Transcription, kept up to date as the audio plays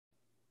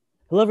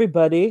Hello,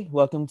 everybody.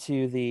 Welcome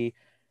to the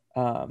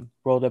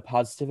World of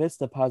Positivists,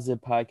 the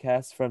positive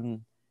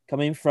podcast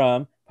coming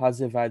from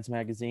Positive Vibes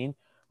Magazine.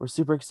 We're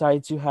super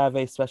excited to have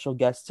a special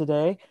guest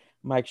today,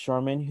 Mike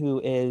Shoreman,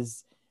 who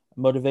is a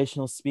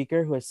motivational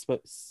speaker who has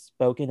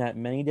spoken at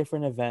many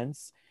different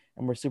events,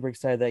 and we're super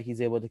excited that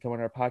he's able to come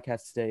on our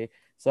podcast today.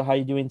 So, how are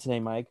you doing today,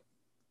 Mike?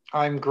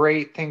 I'm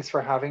great. Thanks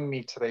for having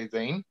me today,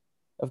 Zane.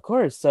 Of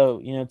course. So,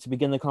 to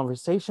begin the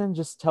conversation,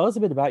 just tell us a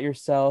bit about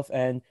yourself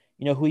and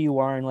who you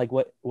are and like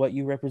what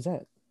you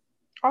represent.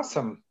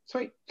 Awesome.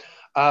 Sweet.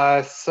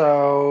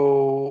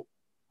 So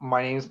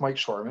my name is Mike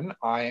Shoreman.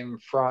 I'm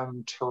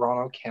from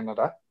Toronto,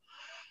 Canada.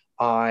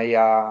 I,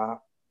 uh,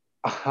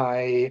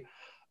 I,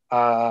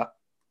 uh,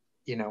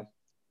 you know,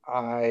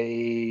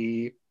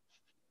 I,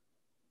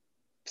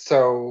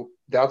 so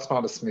that's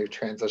not a smooth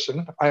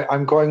transition.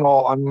 I'm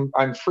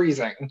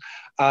freezing.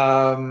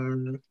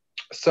 Um,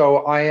 so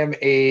I am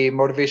a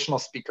motivational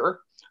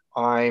speaker.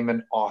 I'm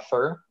an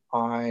author.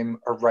 I'm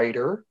a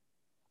writer.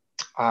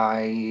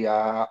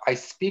 I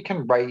speak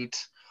and write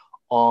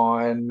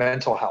on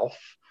mental health,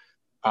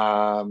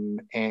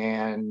 and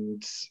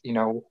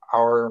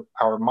our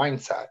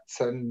mindsets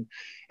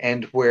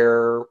and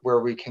where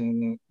we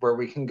can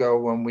go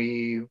when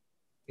we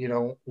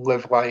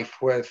live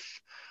life with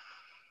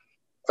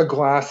a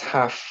glass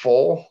half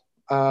full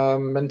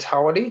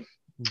mentality.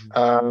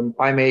 Mhm.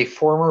 I'm a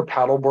former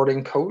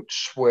paddleboarding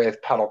coach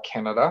with Paddle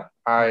Canada.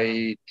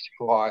 I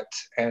taught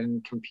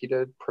and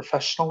competed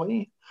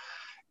professionally.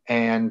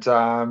 And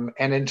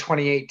in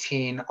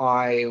 2018,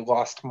 I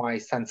lost my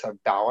sense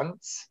of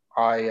balance.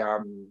 I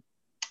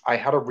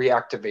had a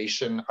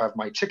reactivation of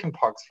my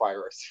chickenpox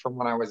virus from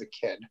when I was a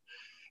kid,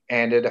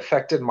 and it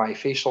affected my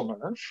facial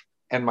nerve,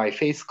 and my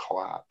face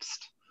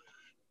collapsed,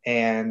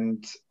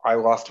 and I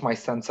lost my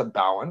sense of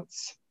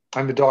balance.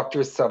 And the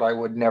doctors said I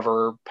would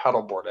never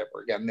paddleboard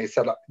ever again. They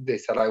said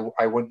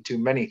I wouldn't do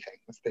many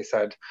things. They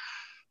said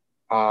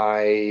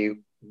I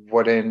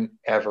wouldn't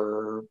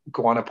ever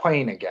go on a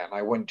plane again.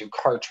 I wouldn't do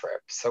car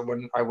trips.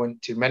 I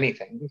wouldn't do many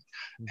things.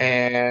 Mhm.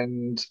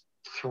 And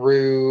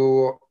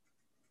through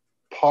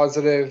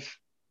positive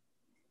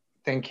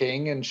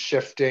thinking and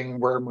shifting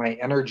where my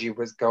energy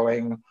was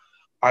going,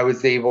 I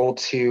was able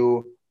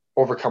to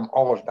overcome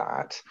all of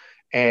that.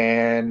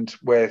 And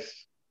with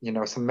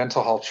some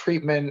mental health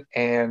treatment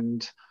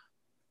and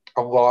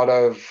a lot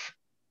of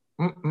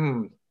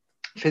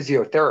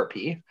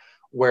physiotherapy,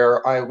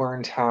 where I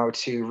learned how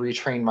to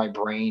retrain my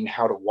brain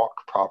how to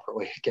walk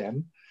properly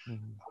again.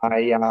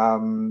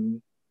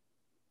 Mhm.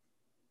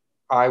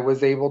 I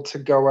was able to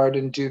go out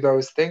and do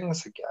those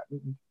things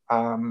again.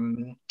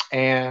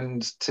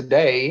 And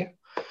today,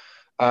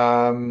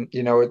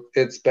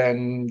 it's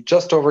been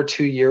just over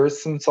 2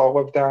 years since all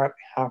of that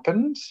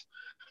happened.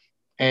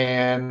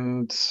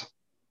 And,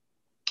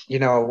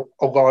 a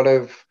lot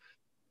of,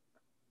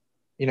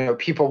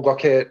 people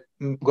look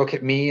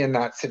at me in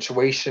that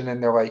situation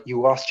and they're like, you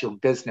lost your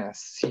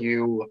business.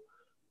 You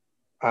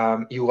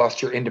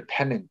lost your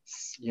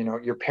independence.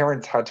 Your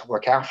parents had to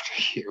look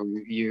after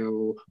you.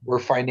 You were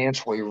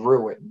financially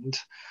ruined.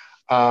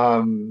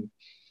 Um,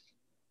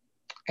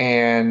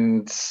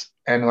 and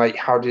and like,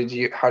 how did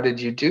you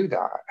do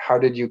that? How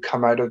did you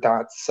come out of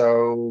that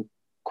so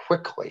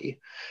quickly?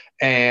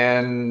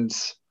 And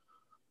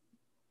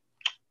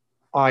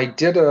I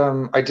did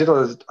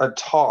a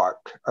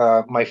talk.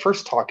 My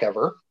first talk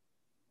ever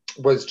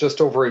was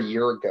just over a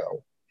year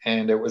ago,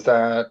 and it was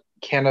at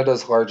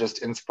Canada's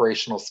largest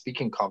inspirational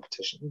speaking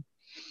competition.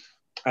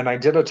 And I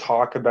did a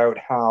talk about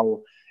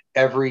how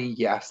every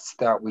yes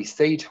that we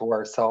say to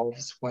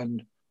ourselves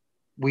when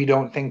we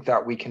don't think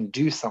that we can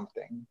do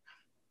something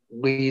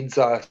leads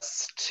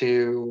us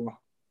to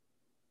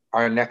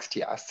our next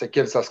yes. It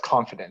gives us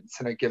confidence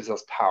and it gives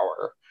us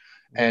power,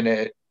 and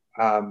it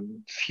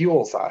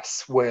fuels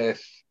us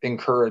with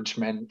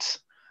encouragement,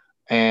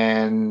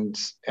 and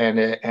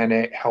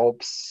it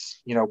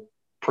helps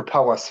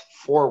propel us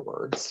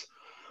forwards.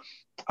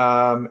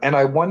 And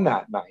I won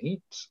that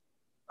night,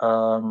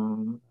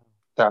 um,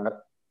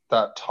 that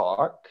that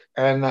talk,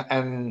 and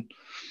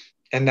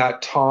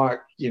that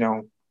talk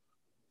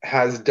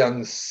has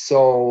done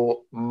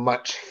so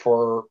much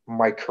for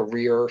my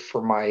career,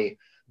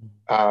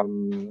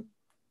 um,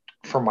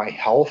 for my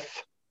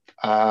health,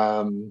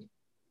 um,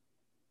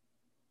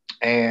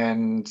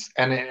 and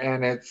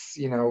it's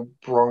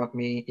brought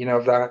me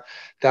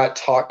that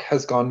talk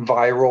has gone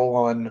viral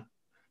on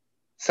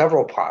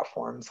several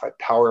platforms like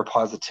Power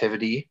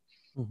Positivity.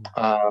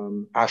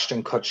 Mhm.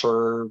 Ashton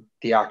Kutcher,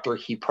 the actor,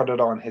 he put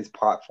it on his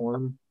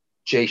platform.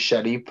 Jay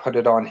Shetty put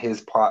it on his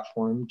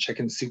platform,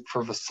 Chicken Soup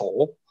for the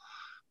Soul.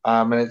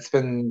 And it's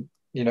been,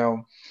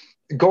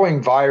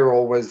 going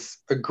viral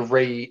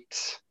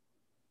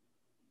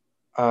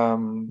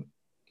um,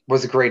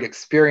 was a great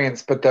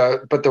experience. But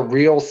the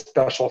real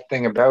special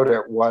thing about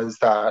it was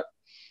that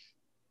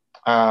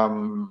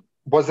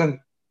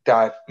wasn't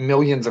that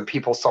millions of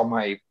people saw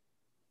my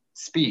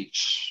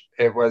speech.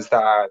 It was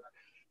that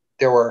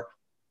there were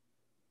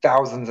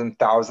thousands and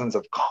thousands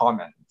of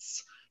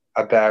comments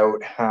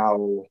about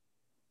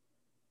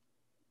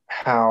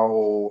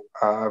how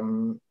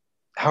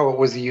it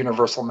was a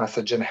universal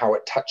message and how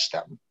it touched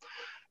them.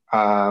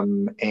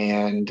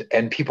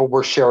 And people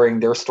were sharing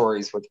their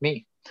stories with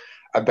me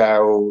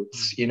about,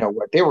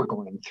 what they were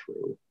going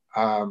through.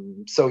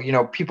 So,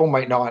 people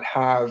might not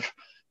have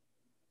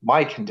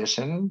my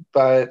condition,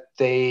 but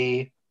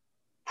they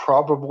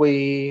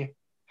probably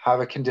have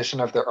a condition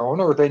of their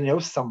own, or they know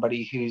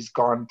somebody who's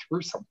gone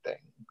through something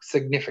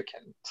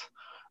significant.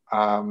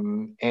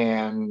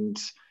 And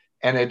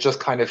it just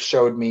kind of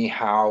showed me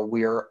how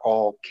we're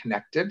all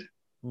connected,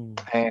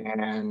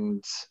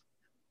 and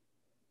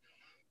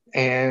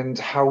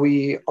how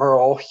we are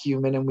all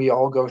human and we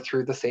all go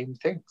through the same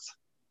things.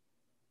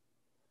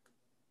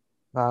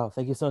 Wow,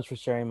 thank you so much for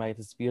sharing, Mike.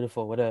 It's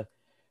beautiful. What a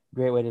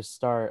great way to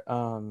start.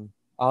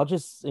 I'll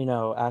just,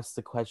 ask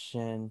the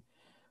question,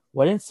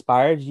 what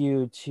inspired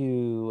you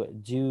to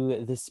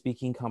do this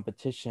speaking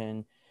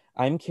competition?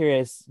 I'm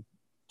curious,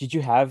 did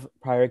you have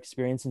prior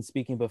experience in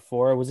speaking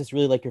before? Or was this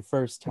really like your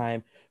first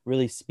time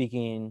really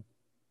speaking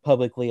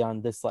publicly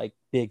on this like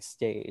big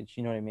stage?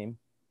 You know what I mean?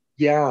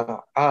 Yeah.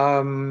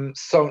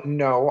 So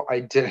no,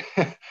 I didn't.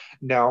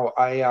 No,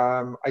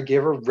 I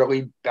gave a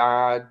really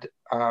bad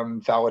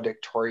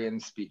valedictorian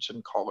speech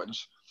in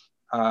college.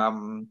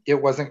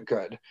 It wasn't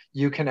good.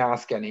 You can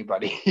ask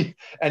anybody,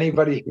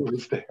 anybody who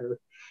was there.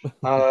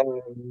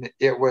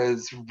 It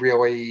was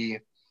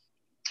really,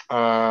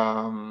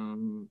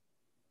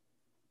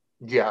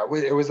 yeah,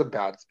 it was a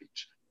bad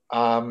speech.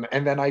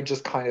 And then I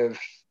just kind of,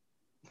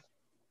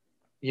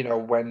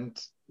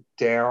 went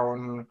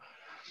down.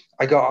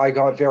 I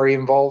got very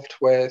involved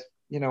with,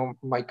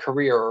 my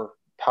career,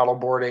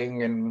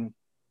 paddleboarding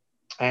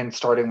and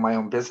starting my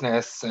own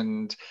business,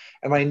 and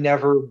I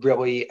never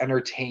really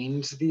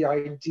entertained the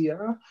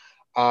idea.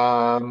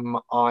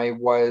 I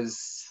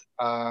was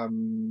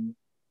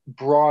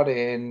brought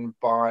in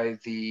by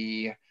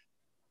the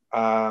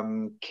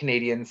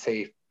Canadian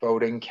Safe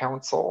Boating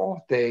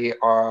Council. They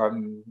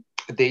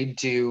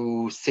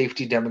do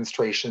safety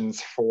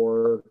demonstrations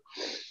for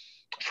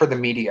the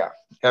media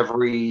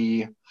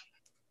every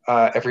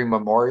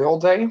Memorial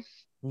Day.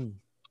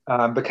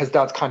 Because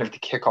that's kind of the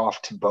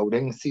kickoff to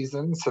boating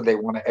season. So they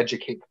want to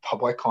educate the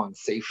public on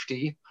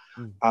safety.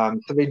 So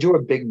they do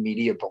a big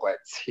media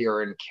blitz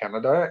here in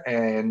Canada,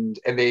 and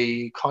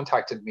they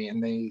contacted me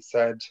and they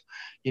said,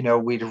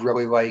 we'd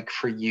really like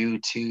for you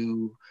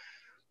to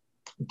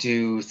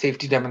do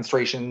safety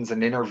demonstrations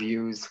and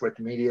interviews with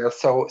media.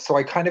 So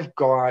I kind of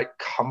got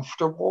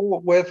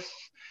comfortable with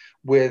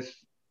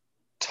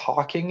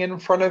talking in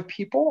front of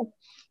people.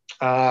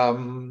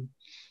 And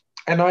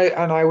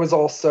I was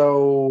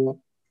also,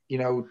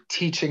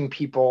 teaching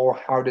people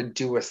how to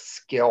do a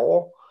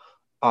skill,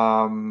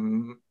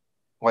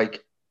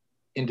 like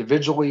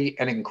individually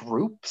and in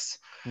groups.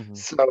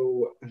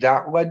 So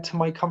that led to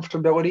my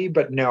comfortability.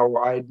 But no,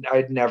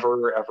 I'd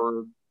never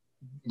ever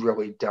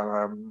really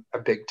done a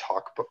big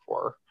talk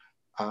before.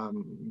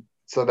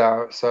 So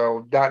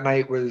that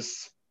night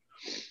was,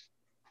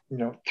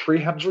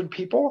 300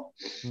 people,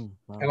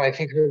 Wow. and I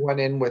think I went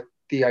in with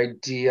the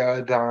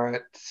idea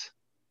that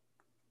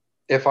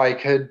if I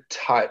could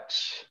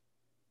touch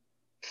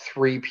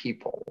 3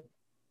 people,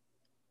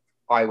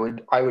 I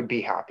would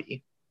be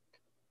happy.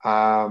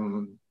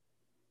 And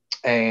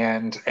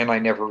I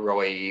never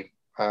really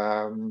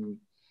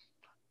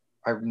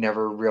I've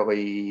never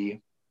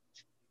really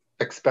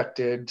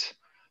expected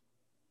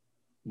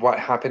what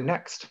happened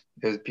next.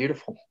 It was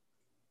beautiful.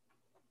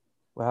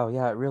 Wow,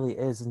 yeah, it really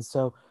is. And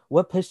so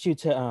what pushed you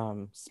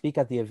to speak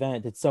at the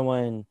event? Did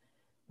someone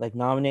like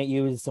nominate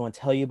you? Did someone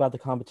tell you about the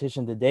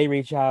competition? Did they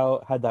reach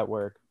out? How'd that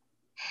work?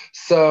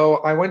 So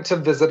I went to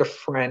visit a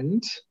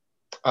friend,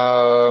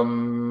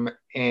 and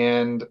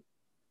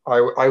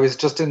I was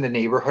just in the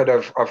neighborhood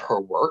of her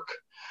work,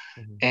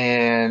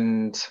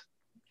 and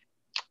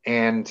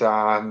and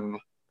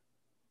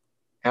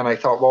and I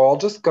thought, well, I'll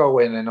just go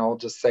in and I'll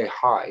just say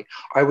hi.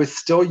 I was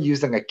still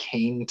using a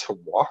cane to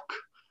walk.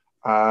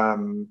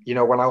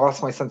 When I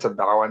lost my sense of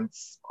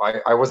balance,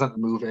 I wasn't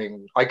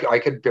moving. I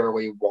could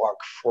barely walk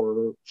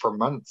for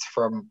months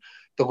from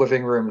the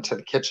living room to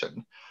the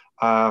kitchen.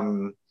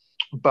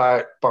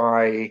 But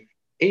by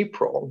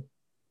April,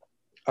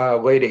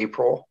 late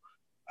April,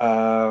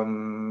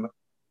 I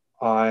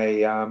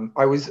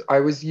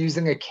was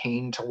using a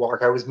cane to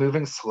walk. I was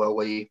moving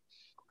slowly.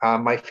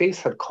 My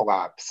face had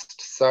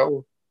collapsed,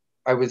 so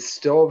I was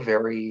still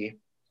very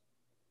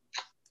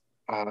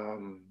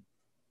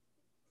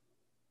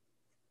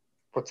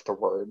what's the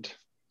word?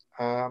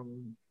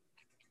 Um,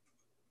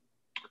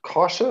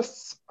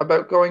 Cautious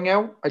about going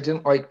out. I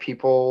didn't like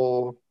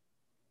people,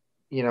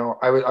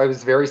 I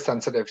was very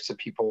sensitive to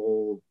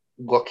people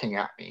looking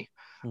at me,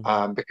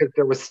 because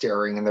there was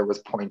staring and there was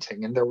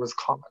pointing and there was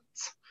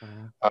comments.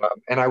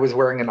 And I was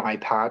wearing an eye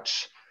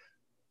patch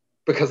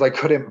because I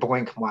couldn't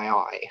blink my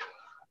eye.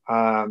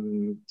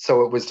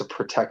 So it was to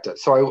protect it.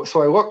 So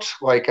I looked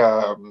like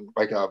a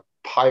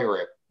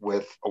pirate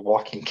with a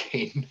walking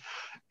cane.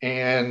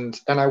 And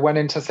I went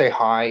in to say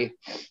hi,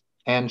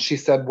 and she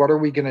said, "What are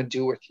we going to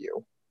do with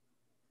you?"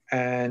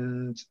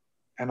 And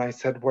I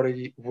said, what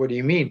do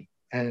you mean?"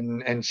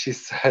 And she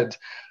said,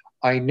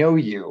 I know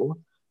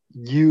you.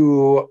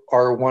 You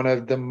are one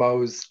of the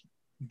most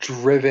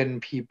driven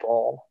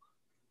people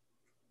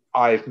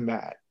I've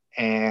met.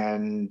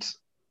 And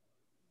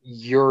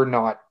you're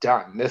not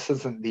done. This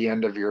isn't the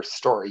end of your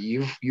story.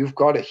 You've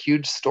got a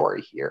huge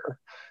story here.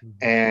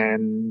 Mm-hmm.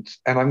 And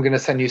I'm going to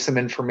send you some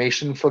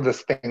information for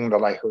this thing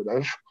that I heard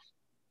of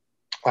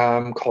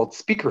called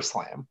Speaker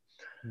Slam.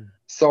 Mm-hmm.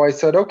 So I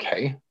said,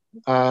 okay.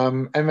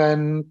 And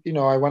then,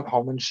 I went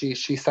home and she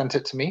sent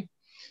it to me.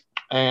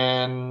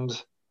 And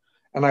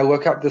I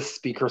look up this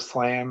Speaker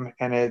Slam,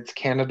 and it's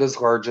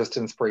Canada's largest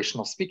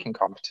inspirational speaking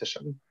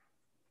competition.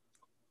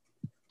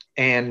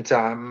 And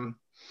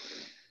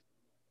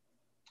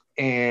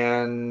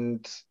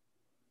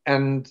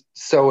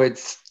so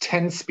it's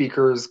 10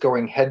 speakers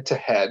going head to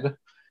head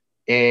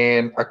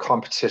in a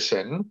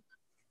competition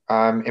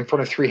in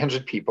front of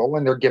 300 people,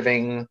 and they're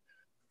giving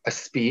a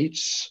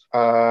speech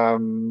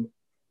on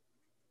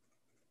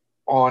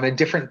a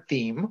different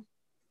theme,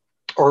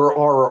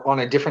 or on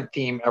a different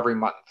theme every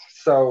month.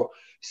 So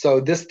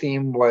this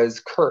theme was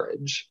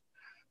courage.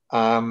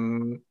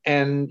 And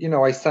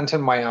I sent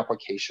in my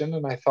application,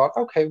 and I thought,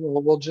 okay,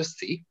 well, we'll just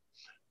see.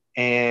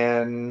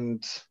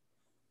 And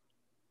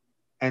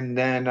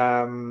then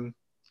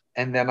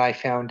I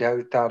found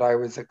out that I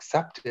was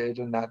accepted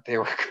and that they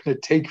were going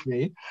to take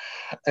me.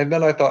 And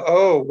then I thought,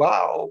 oh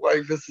wow,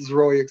 like this is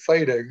really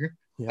exciting.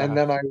 Yeah.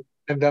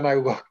 And then I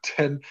looked,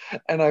 and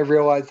I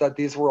realized that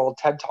these were all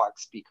TED Talk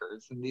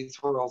speakers, and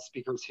these were all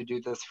speakers who do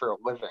this for a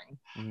living.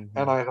 Mm-hmm.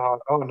 And I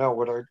thought, oh no,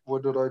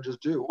 what did I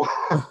just do?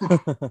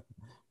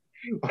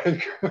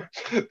 Like,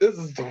 this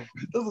is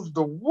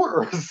the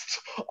worst.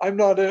 I'm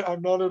not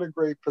in a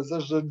great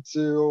position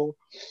to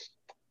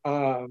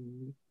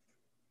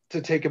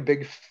take a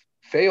big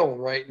fail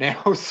right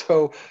now.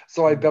 So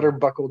I better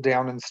buckle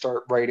down and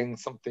start writing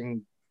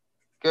something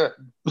good.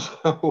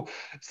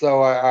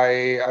 So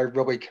I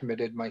really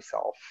committed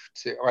myself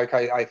to, like,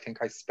 I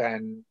think I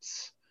spent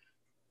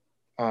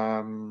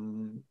I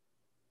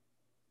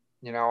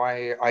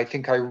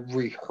think I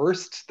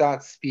rehearsed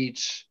that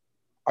speech.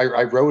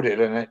 I wrote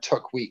it, and it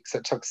took weeks.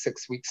 It took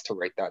 6 weeks to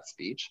write that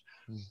speech.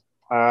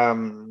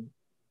 And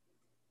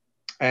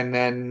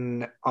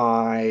then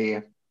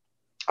I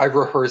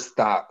rehearsed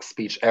that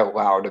speech out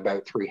loud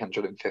about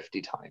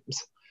 350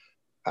 times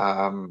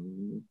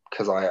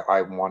because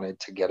I wanted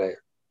to get it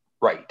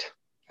right,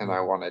 and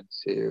I wanted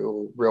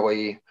to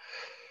really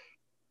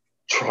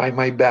try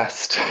my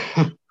best.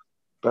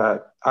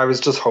 But I was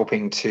just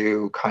hoping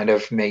to kind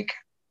of make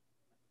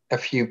a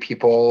few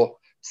people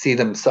see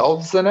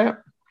themselves in it,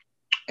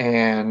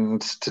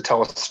 and to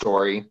tell a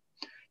story,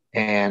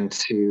 and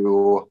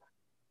to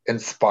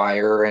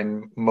inspire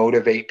and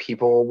motivate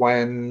people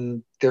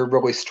when they're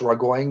really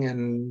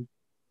struggling,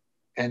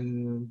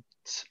 and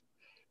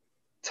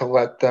to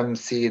let them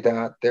see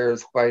that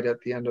there's light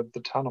at the end of the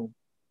tunnel.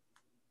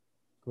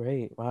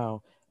 Great.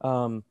 Wow.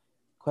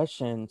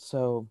 Question.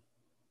 So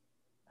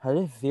how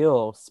did it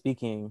feel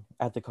speaking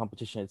at the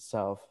competition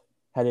itself?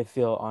 How did it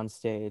feel on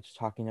stage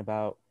talking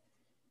about,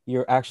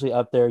 you're actually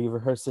up there, you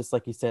rehearsed this,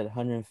 like you said,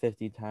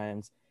 150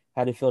 times.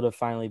 How did it feel to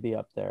finally be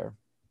up there?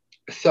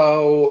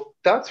 So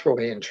that's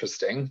really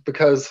interesting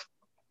because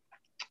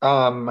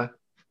I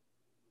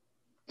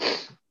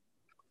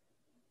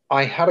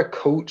had a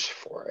coach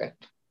for it,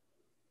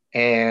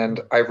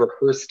 and I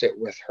rehearsed it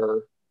with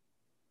her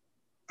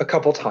a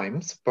couple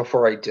times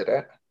before I did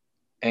it.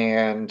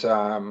 And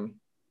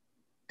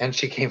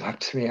she came up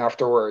to me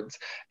afterwards,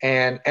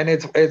 and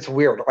it's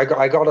weird. I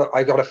got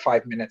a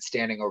 5-minute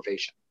standing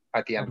ovation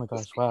at the end of the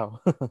speech. Wow.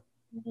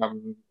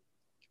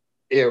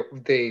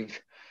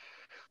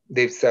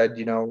 They've said,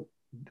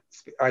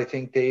 I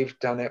think they've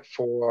done it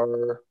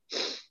for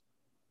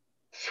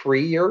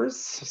 3 years.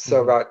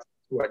 So that's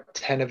what,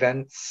 10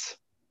 events,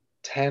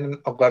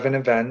 11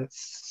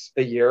 events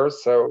a year.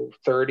 So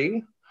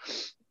 30.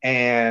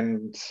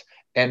 And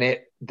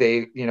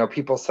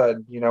people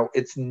said,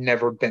 it's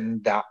never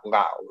been that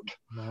loud.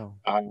 Wow.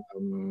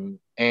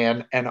 And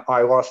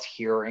I lost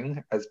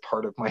hearing as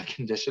part of my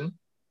condition.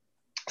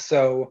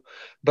 So,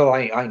 but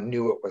I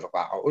knew it was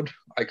loud.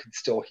 I could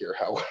still hear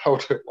how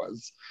loud it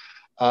was.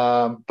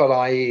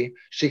 But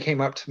she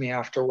came up to me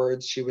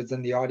afterwards. She was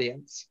in the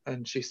audience,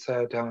 and she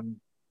said,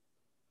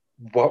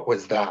 what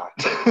was that?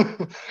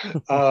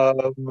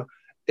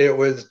 It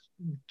was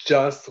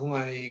just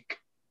like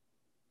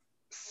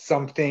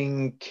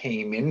something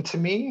came into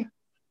me,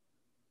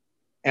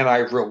 and I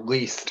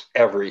released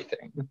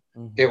everything.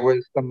 It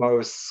was the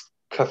most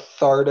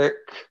cathartic,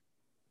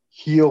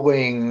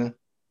 healing,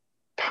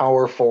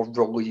 powerful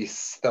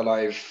release that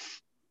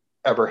I've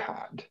ever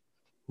had.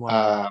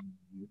 Wow.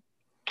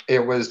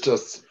 It was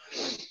just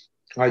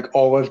like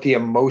all of the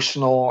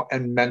emotional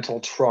and mental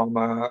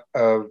trauma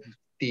of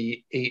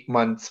the 8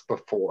 months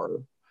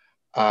before.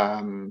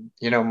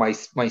 My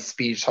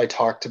speech, I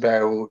talked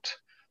about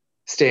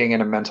staying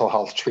in a mental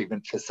health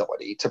treatment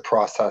facility to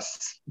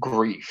process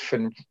grief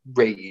and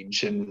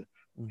rage and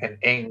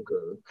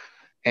anger.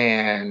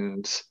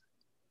 And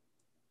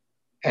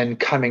and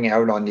coming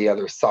out on the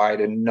other side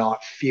and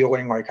not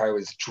feeling like I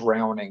was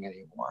drowning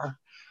anymore.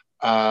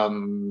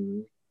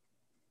 Um,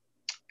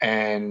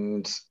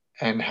 and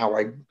how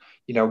I,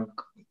 you know,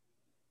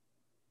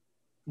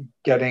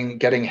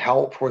 getting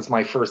help was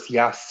my first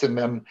yes, and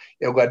then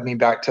it led me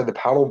back to the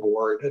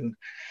paddleboard,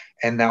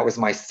 and that was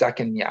my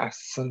second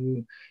yes,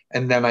 and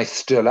then I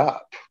stood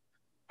up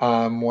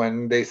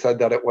when they said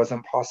that it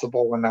wasn't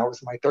possible, and that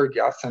was my third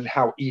yes, and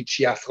how each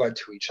yes led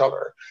to each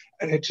other,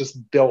 and it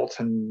just built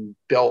and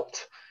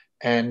built,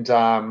 and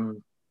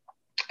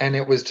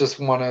it was just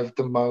one of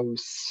the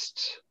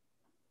most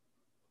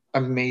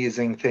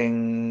amazing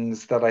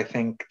things that I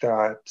think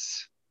that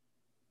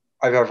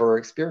I've ever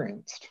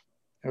experienced.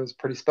 It was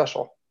pretty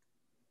special.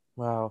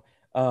 Wow.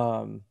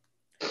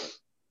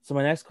 So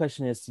my next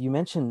question is, you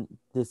mentioned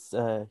this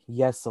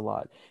yes a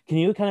lot. Can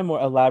you kind of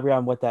more elaborate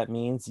on what that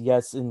means?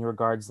 Yes, in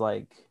regards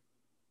like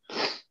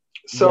yes.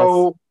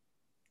 So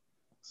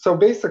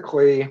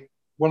basically,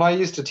 when I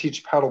used to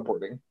teach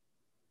paddleboarding,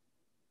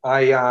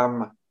 I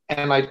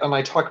and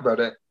I talk about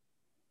it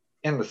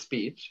in the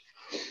speech.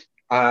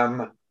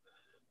 Um,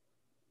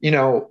 you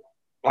know,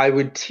 I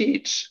would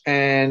teach,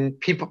 and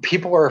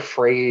people are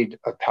afraid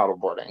of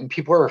paddleboarding.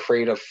 People are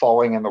afraid of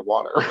falling in the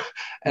water,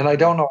 and I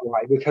don't know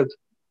why, because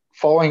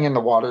falling in the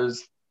water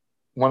is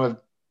one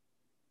of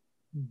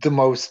the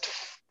most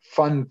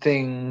fun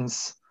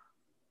things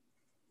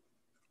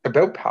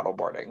about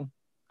paddleboarding.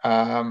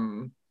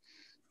 Um,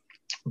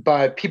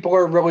 but people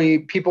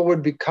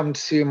would come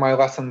to my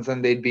lessons,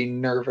 and they'd be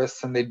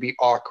nervous, and they'd be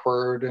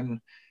awkward, and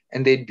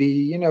they'd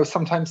be,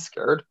 sometimes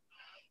scared.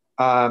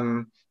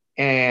 Um,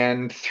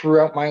 and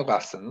throughout my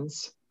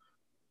lessons,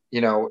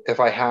 if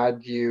I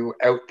had you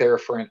out there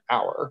for an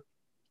hour,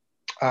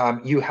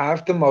 you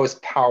have the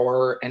most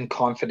power and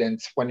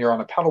confidence when you're on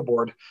a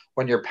paddleboard,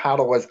 when your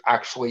paddle is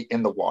actually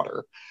in the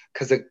water,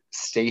 because it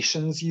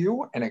stations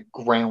you and it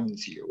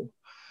grounds you.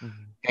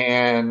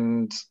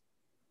 Mm-hmm.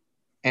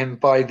 And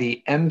by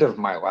the end of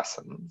my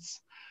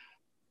lessons,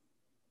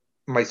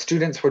 my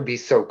students would be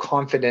so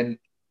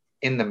confident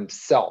in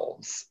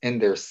themselves, in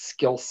their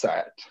skill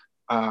set,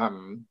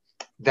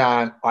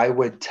 that I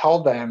would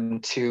tell them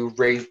to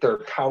raise their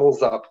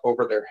paddles up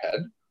over their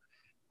head,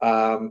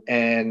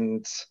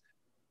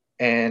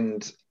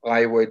 and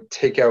I would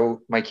take out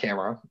my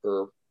camera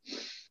or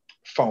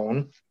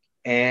phone,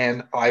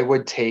 and I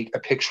would take a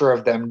picture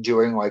of them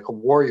doing like a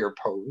warrior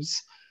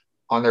pose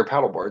on their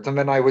paddleboards, and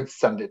then I would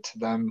send it to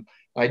them.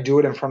 I do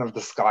it in front of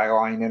the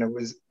skyline, and it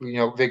was,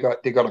 they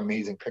got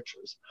amazing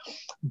pictures.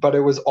 But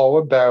it was all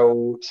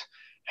about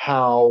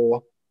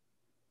how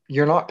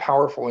you're not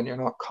powerful and you're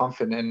not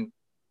confident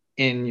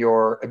in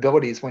your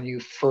abilities when you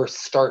first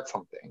start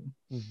something.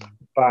 Mm-hmm.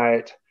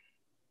 But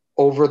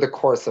over the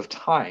course of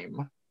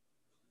time,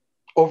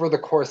 over the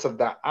course of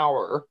that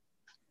hour,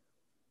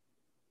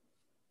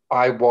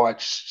 I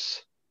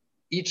watched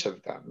each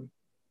of them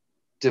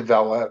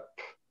develop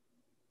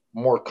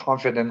more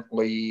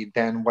confidently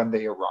than when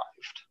they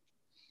arrived.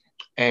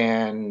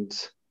 And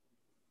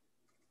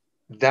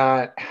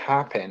that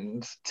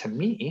happened to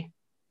me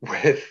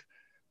with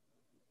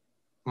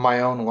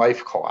my own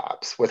life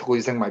collapse, with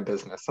losing my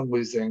business and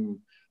losing,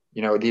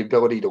 the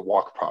ability to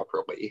walk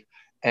properly,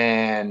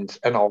 and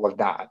all of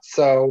that.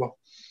 So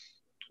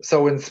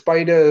in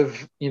spite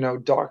of,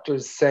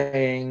 doctors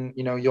saying,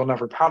 you'll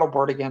never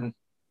paddleboard again,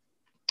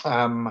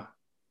 that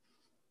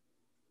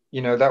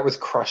was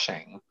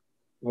crushing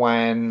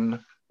when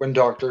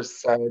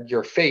doctors said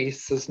your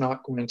face is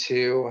not going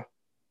to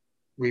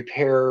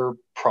repair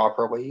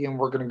properly and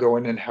we're going to go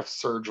in and have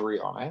surgery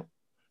on it.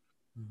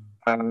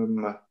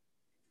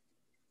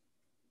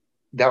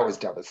 That was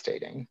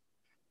devastating.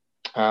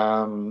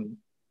 It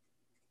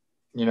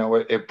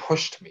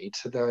pushed me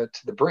to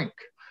the brink.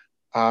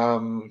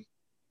 And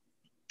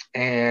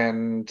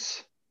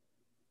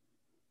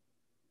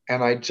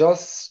I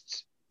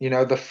just,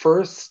 the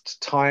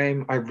first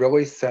time I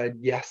really said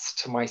yes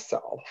to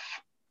myself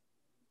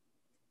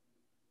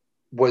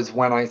was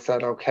when I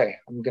said, okay,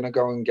 I'm going to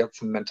go and get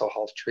some mental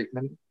health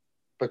treatment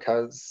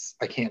because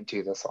I can't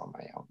do this on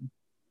my own.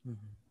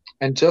 Mm-hmm.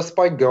 And just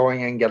by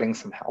going and getting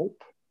some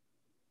help,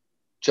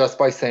 just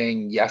by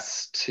saying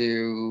yes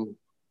to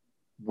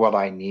what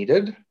I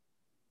needed,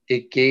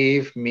 it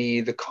gave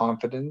me the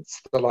confidence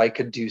that I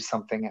could do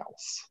something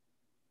else.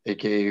 It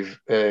gave,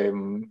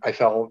 I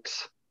felt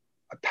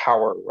a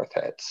power with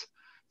it.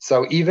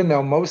 So even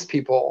though most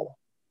people,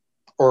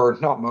 or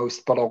not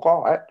most, but a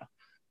lot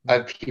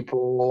of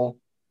people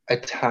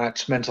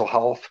attach mental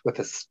health with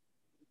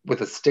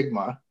a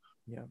stigma,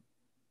 yeah,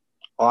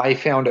 I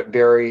found it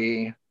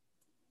very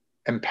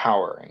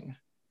empowering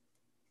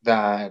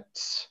that,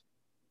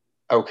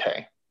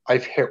 okay,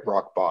 I've hit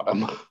rock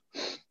bottom.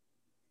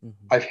 Mm-hmm.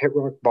 I've hit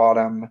rock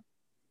bottom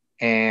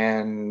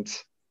and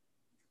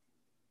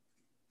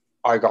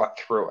I got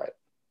through it.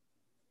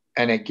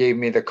 And it gave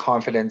me the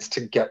confidence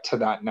to get to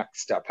that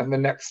next step. And the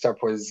next step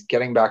was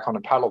getting back on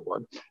a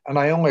paddleboard. And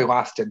I only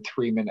lasted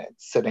 3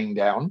 minutes sitting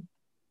down.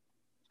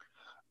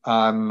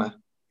 But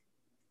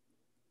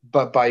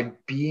by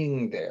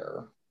being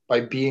there,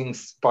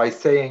 by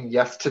saying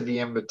yes to the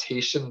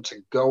invitation to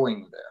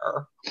going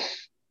there,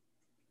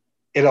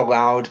 it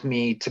allowed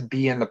me to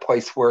be in the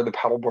place where the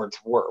paddleboards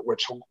were,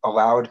 which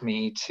allowed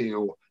me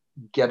to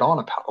get on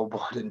a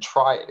paddleboard and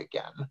try it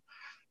again.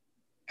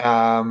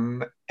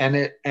 And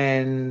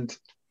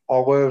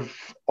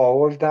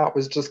all of that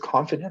was just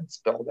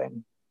confidence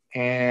building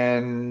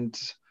and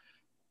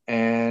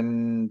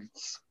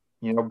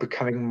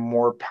becoming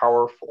more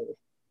powerful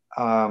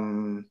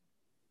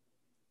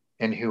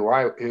in who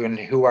I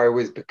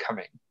was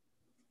becoming.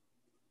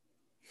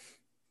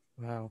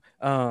 Wow.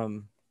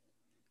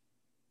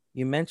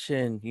 You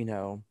mentioned,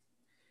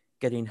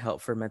 getting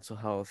help for mental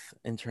health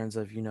in terms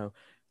of,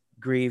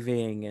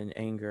 grieving and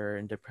anger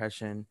and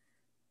depression.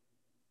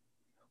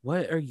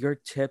 What are your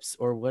tips,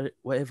 or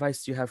what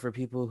advice do you have for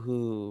people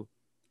who,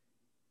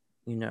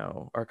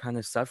 are kind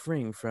of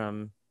suffering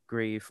from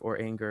grief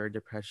or anger or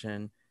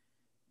depression?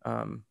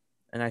 And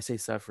I say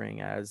suffering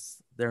as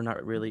they're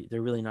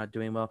really not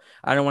doing well.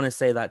 I don't want to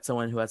say that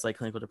someone who has like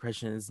clinical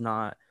depression is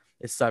Yeah.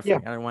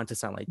 suffering. I don't want it to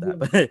sound like that,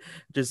 but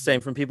just saying,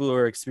 from people who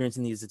are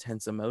experiencing these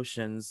intense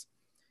emotions,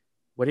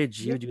 what did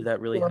you do that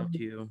really helped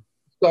you?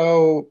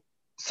 So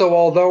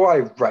although I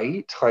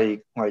write,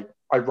 I'm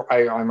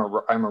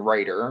a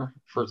writer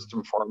first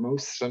and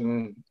foremost,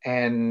 and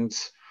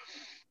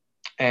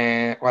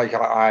like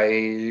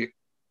I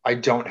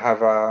don't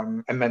have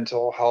a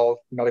mental health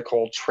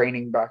medical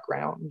training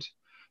background,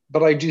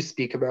 but I do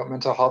speak about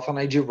mental health and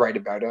I do write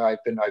about it. I've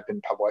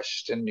been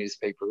published in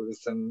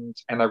newspapers, and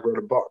I wrote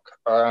a book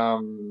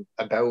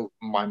about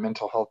my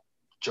mental health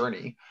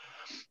journey.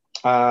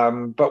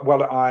 But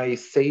what I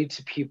say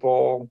to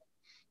people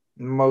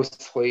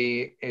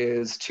mostly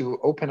is to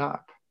open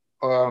up.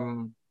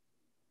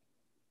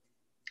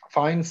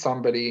 Find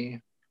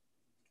somebody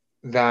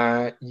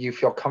that you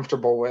feel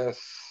comfortable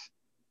with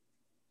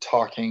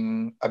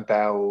talking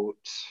about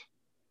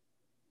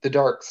the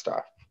dark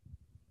stuff.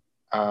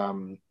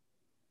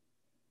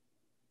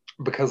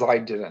 Because I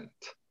didn't.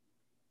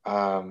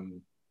 I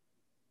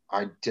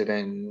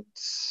didn't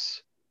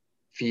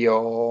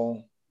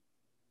feel.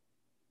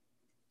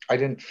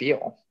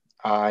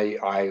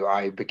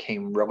 I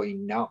became really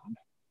numb.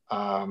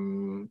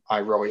 I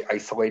really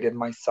isolated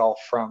myself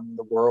from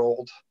the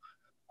world.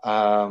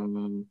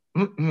 And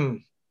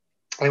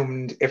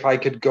if I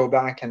could go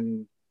back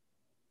and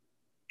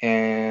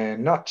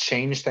not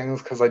change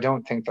things, because I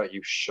don't think that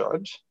you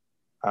should.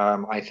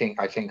 I think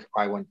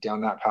I went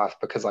down that path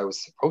because I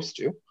was supposed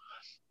to.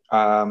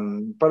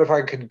 But if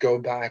I could go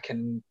back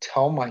and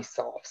tell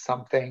myself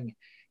something,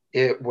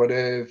 it would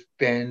have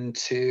been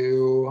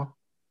to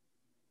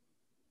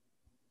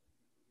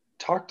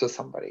talk to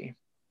somebody,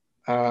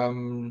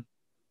 because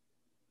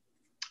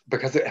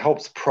it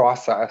helps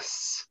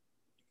process,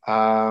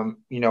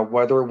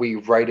 whether we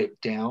write it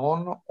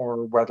down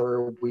or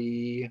whether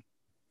we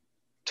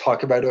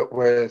talk about it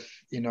with,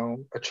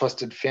 a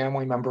trusted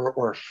family member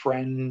or a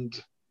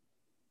friend.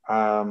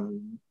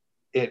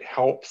 It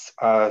helps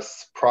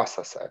us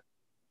process it,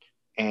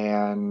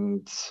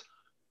 and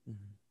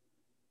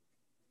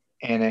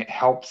it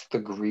helps the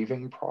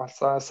grieving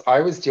process.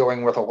 I was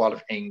dealing with a lot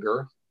of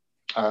anger.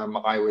 I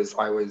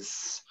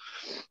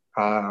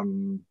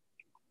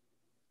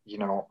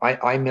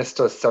missed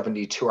a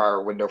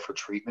 72-hour window for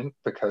treatment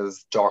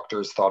because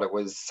doctors thought it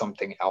was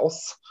something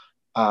else.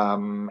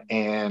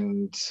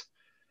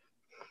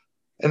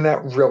 And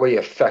that really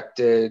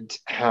affected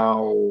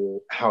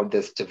how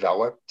this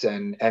developed.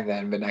 And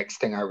then the next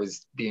thing I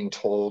was being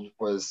told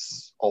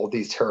was all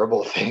these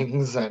terrible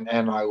things, and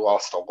I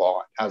lost a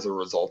lot as a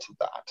result of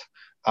that.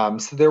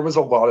 So there was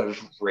a lot of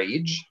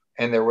rage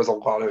and there was a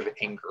lot of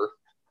anger.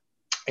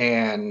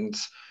 And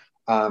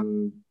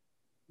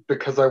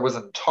because I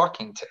wasn't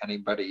talking to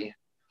anybody,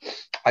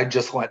 I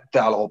just let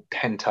that all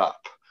pent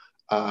up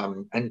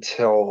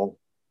until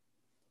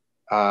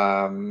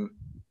I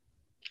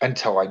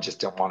just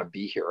didn't want to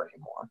be here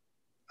anymore.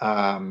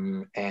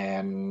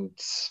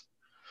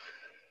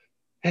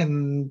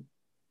 And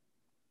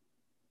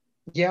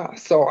yeah,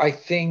 so I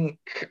think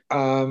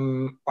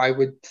I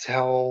would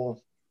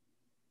tell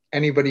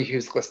anybody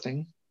who's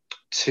listening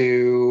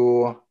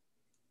to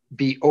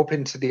be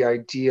open to the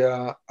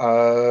idea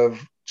of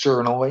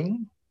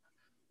journaling,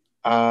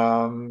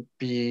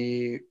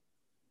 be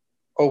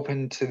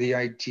open to the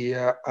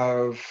idea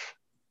of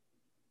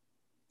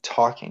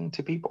talking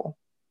to people.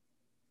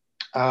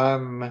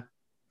 I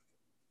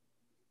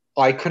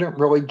couldn't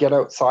really get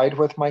outside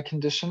with my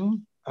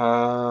condition.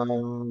 I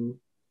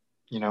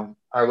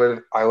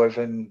live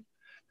in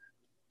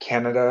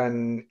Canada,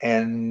 and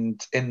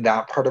in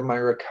that part of my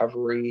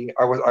recovery,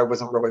 I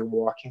wasn't really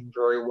walking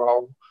very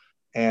well.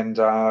 And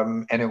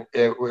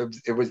it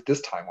was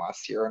this time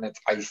last year, and it's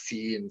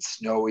icy and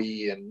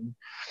snowy, and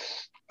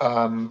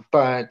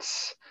but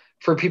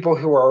for people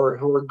who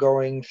are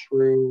going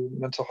through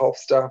mental health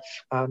stuff,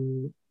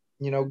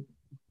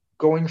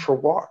 going for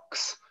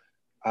walks,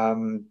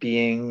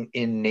 being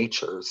in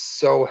nature is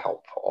so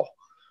helpful.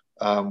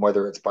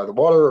 Whether it's by the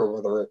water or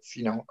whether it's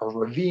a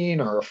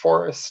ravine or a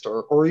forest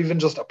or even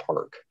just a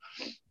park.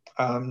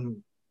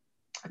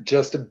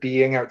 just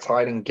being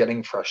outside and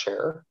getting fresh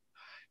air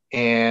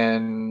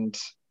and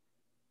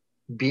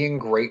being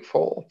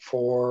grateful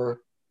for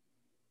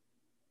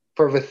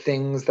the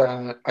things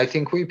that I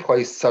think we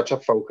place such a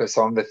focus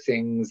on the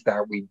things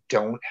that we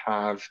don't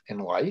have in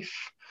life.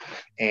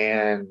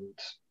 And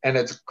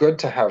it's good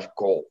to have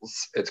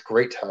goals. It's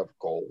great to have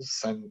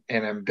goals and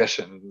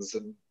ambitions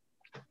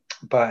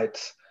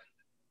but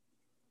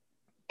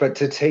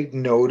to take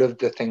note of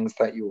the things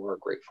that you are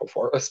grateful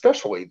for,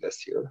 especially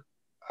this year.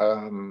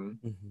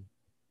 Mm-hmm.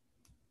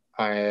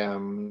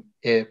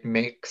 It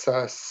makes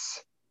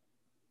us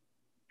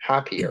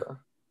happier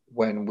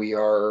when we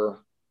are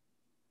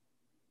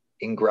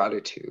in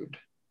gratitude,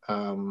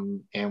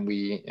 and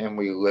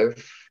we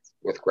live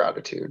with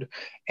gratitude,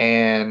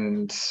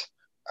 and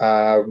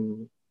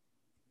um,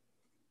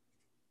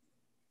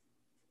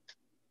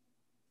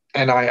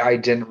 I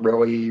didn't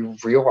really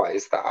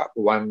realize that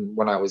when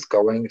I was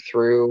going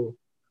through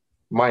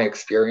my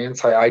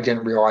experience. I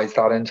didn't realize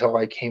that until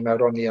I came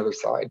out on the other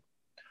side.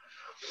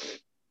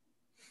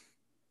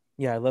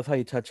 Yeah, I love how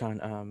you touch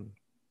on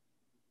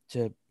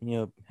to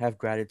have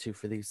gratitude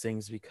for these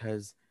things,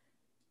 because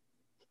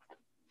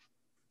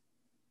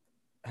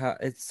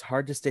it's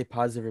hard to stay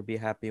positive or be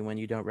happy when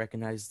you don't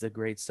recognize the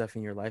great stuff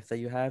in your life that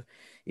you have,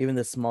 even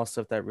the small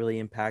stuff that really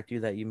impact you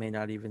that you may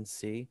not even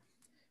see.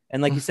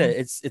 And like you said,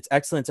 Mm-hmm. it's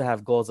excellent to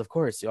have goals. Of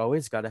course, you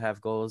always got to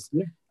have goals.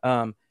 Yeah.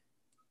 um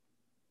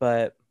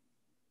but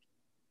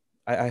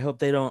I hope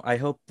they don't. I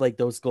hope like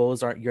those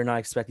goals aren't. You're not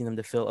expecting them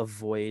to fill a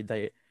void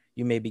that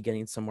you may be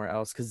getting somewhere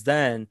else. Because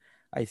then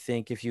I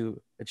think if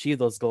you achieve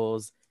those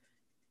goals,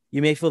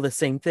 you may feel the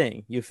same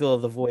thing. You feel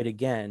the void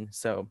again.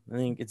 So I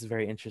think it's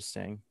very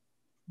interesting.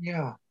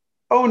 Yeah.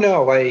 Oh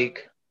no,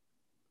 like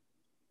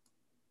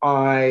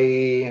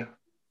I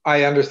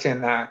I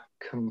understand that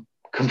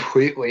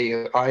completely.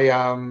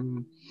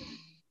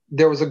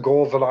 There was a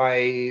goal that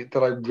I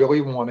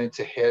really wanted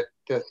to hit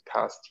this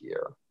past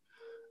year.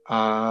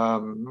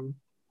 Um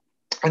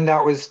and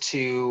that was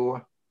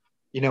to,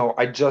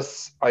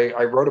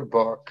 I wrote a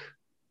book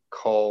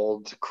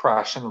called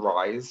Crash and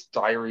Rise: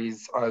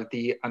 Diaries of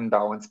the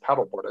Unbalanced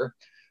Paddleboarder.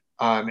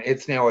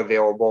 It's now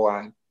available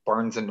at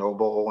Barnes and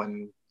Noble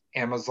and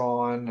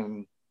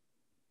Amazon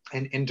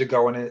and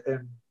Indigo, and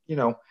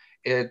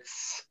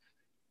it's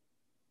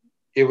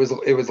it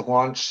was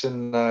launched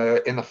in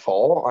the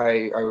fall.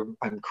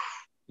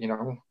 You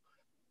know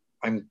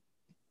I'm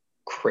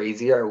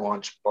crazy. I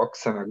launch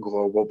books in a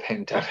global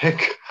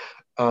pandemic.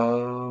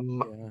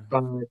 Um,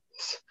 Yeah.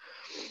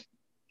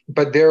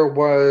 but there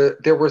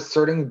were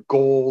certain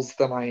goals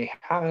that I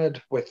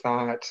had with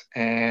that,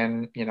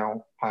 and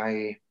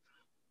I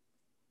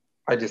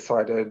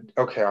decided,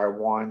 okay, I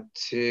want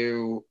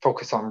to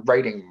focus on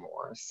writing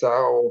more.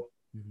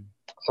 Mhm.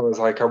 So I was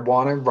like, I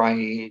want to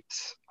write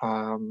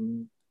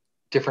um,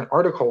 different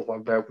articles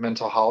about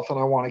mental health, and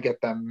I want to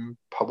get them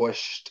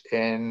published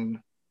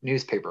in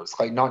newspapers,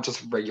 like not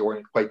just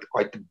regular,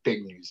 like the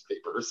big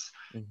newspapers.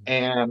 Mhm.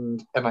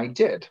 And I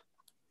did.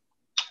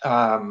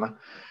 Um,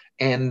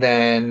 and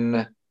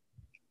then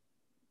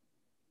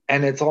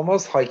and it's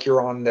almost like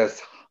you're on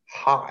this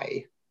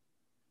high,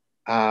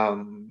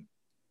 um,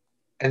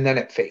 and then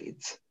it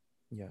fades,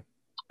 Yeah.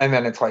 and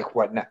then it's like,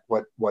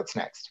 what's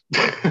next?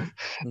 Mhm.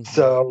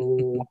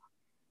 so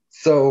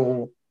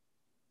so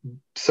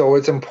so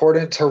it's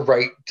important to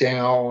write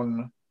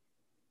down,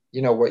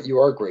 what you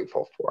are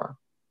grateful for,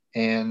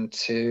 and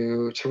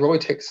to really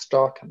take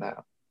stock in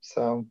that.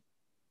 So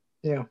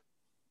yeah.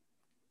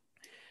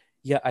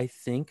 Yeah, I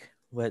think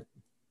what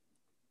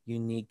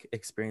unique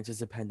experiences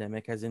the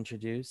pandemic has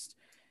introduced,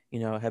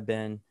 have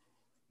been,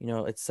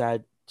 it's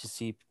sad to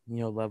see,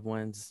 loved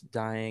ones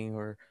dying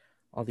or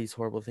all these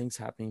horrible things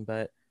happening.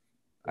 But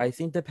I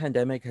think the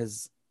pandemic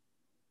has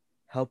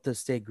helped us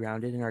stay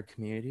grounded in our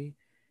community,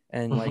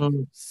 and like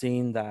Hmm.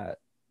 seeing that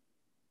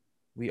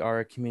we are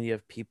a community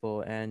of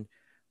people and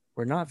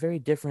we're not very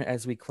different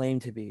as we claim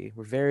to be.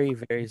 We're very,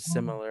 very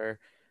similar.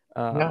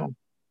 Yeah.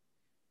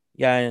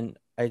 Yeah. And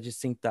I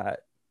just think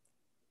that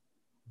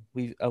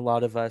a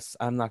lot of us,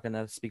 I'm not going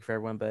to speak for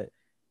everyone, but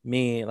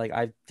me, like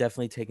I've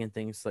definitely taken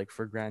things like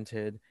for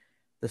granted,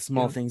 the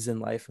small Yeah. things in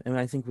life. And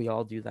I think we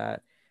all do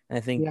that. And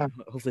I think Yeah.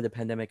 hopefully the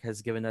pandemic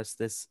has given us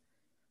this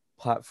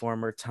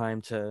platform or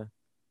time to,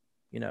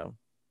 you know,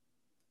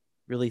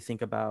 really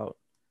think about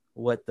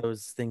what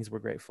those things we're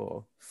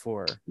grateful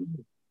for,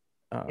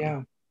 um,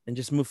 Yeah. and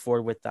just move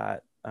forward with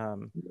that.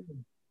 Oh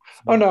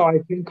So no, I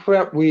think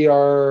that we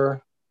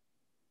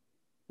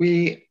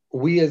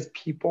as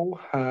people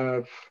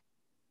have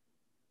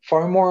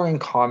far more in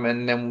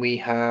common than we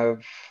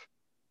have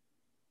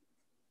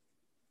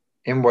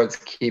in what's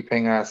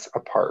keeping us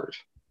apart.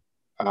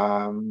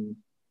 Um,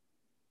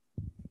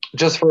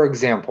 just for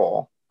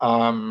example,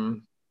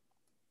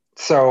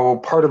 so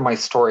part of my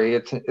story, I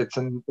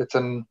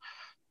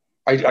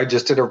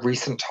just did a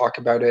recent talk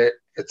about it.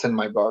 It's in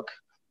my book.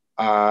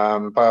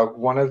 But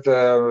one of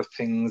the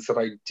things that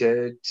I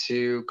did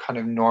to kind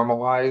of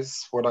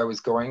normalize what I was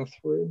going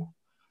through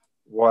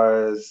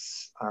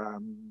was,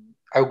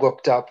 I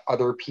looked up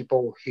other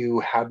people who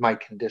had my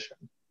condition.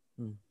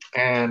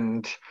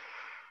 and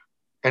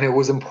and it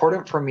was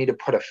important for me to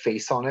put a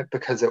face on it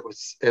because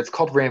it's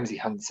called Ramsay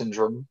Hunt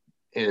syndrome.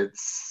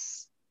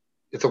 It's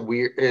it's a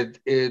weird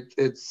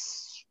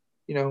it's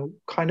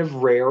kind of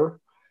rare.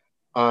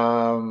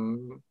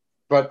 Um,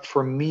 but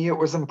for me, it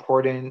was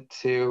important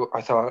to,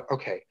 I thought,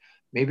 okay,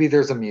 maybe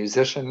there's a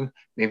musician,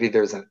 maybe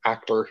there's an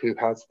actor who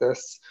has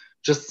this,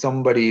 just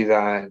somebody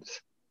that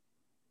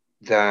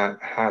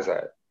has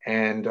it.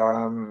 And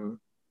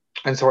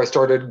so I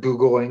started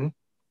Googling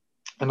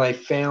and I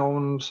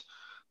found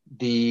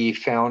the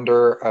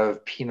founder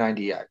of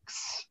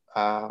P90X,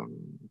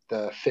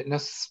 the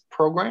fitness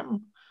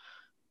program,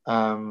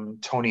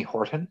 Tony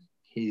Horton.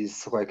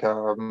 He's like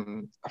a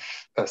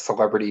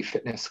celebrity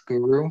fitness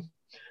guru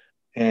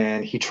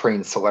and he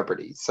trains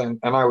celebrities. And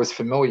I was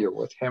familiar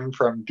with him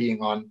from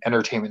being on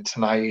Entertainment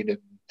Tonight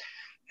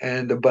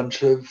and a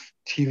bunch of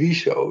TV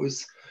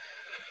shows.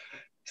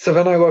 So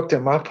then I looked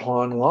him up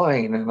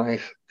online and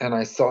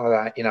I saw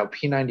that,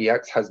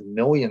 P90X has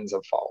millions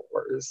of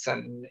followers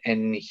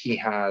and he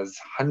has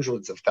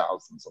hundreds of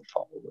thousands of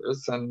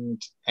followers.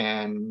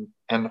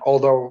 And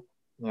although,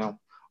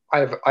 I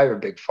have a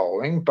big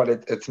following, but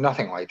it's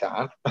nothing like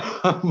that.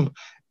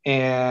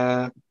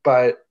 and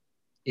but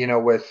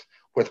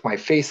with my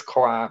face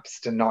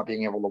collapsed and not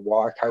being able to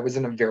walk, I was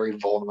in a very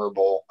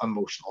vulnerable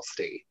emotional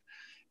state.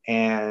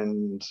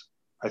 And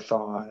I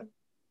thought,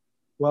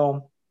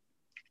 well,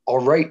 I'll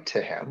write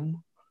to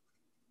him,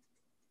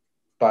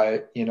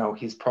 but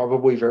he's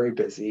probably very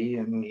busy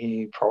and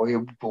he probably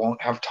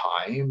won't have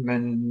time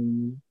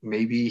and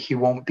maybe he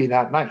won't be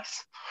that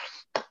nice.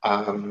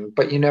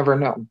 But you never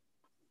know.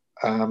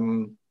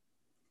 Um,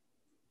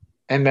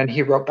 and then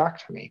he wrote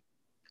back to me.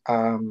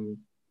 Um,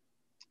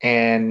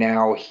 and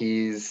now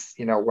he's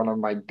one of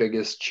my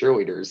biggest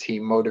cheerleaders. He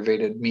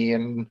motivated me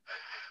and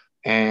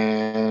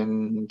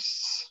and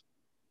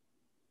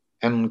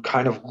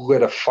kind of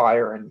lit a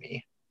fire in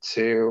me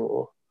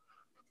to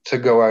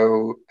go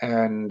out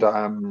and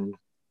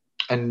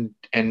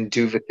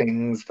do the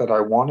things that I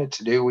wanted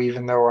to do,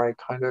 even though I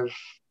kind of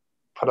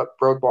put up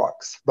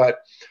roadblocks. But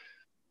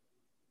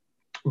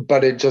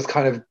it just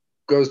kind of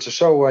goes to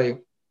show, like,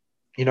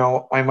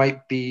 I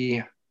might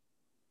be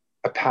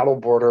a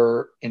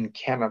paddleboarder in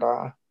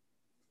Canada,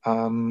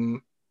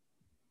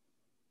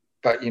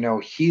 but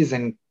he's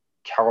in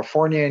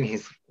California and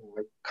he's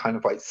like kind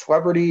of like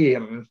celebrity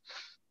and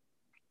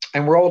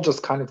we're all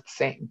just kind of the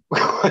same.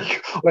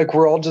 like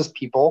we're all just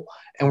people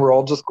and we're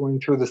all just going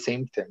through the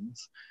same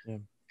things Yeah.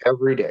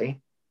 every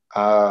day.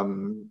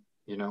 Um,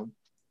 you know,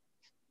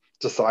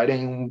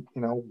 deciding,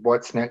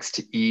 what's next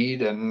to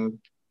eat and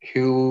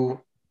who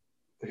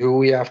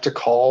we have to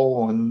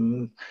call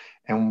and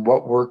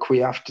what work we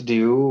have to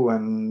do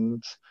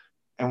and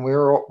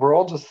we're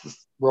all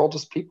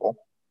just people.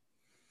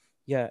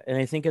 Yeah, and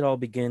I think it all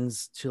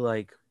begins to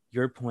like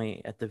your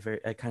point at the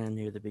very at kind of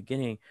near the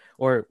beginning,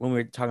 or when we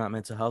were talking about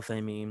mental health. I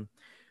mean,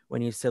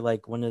 when you said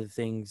like one of the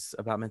things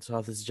about mental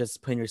health is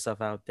just putting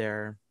yourself out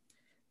there,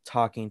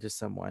 talking to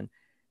someone,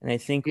 and I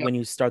think Yeah. when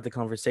you start the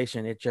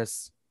conversation, it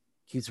just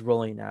keeps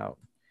rolling out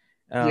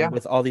Yeah.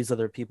 with all these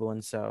other people,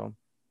 and so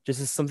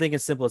just as something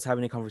as simple as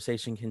having a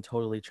conversation can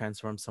totally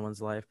transform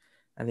someone's life.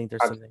 I think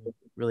there's something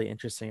Absolutely. really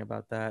interesting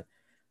about that.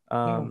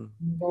 Yeah. Um,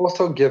 It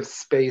also gives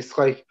space,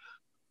 like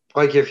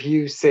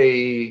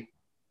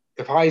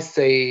if I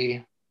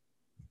say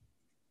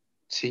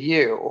to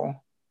you,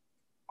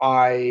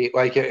 I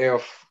like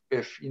it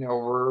if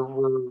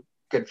we're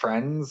good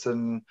friends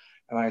and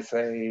I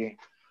say,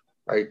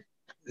 like,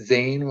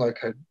 Zane,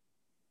 like, I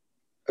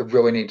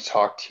really need to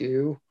talk to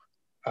you,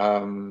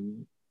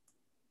 um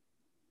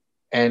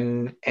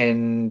and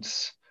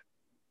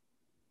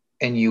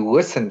you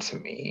listen to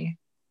me,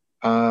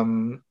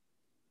 um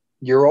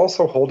you're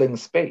also holding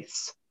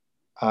space,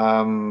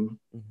 um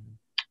mhm.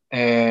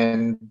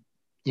 and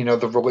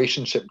the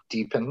relationship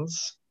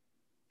deepens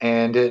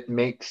and it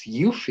makes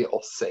you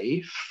feel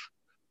safe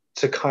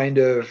to kind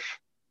of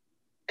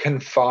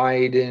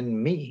confide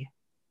in me,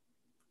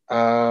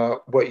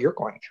 what you're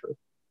going through.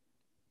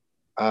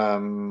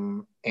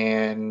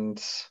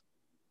 And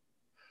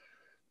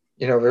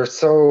there's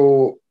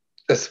so,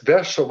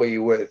 especially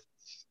you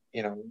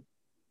know,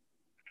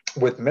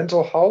 with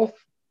mental health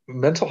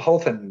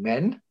in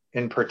men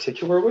in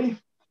particularly,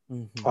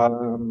 Mhm.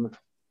 um,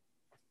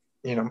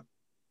 you know,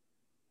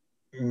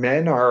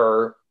 men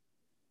are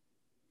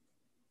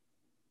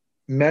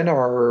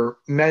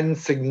men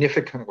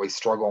significantly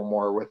struggle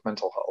more with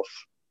mental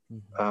health,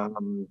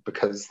 Mhm.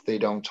 because they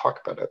don't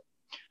talk about it,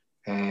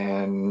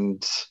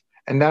 and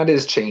that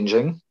is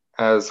changing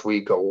as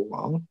we go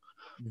along,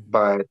 Mhm.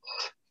 but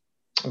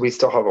we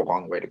still have a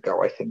long way to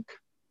go, I think.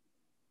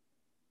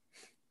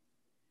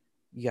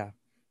 Yeah.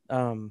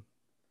 Um,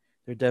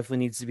 there definitely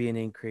needs to be an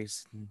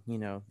increase in,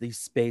 these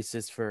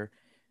spaces for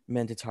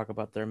men to talk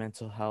about their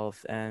mental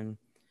health and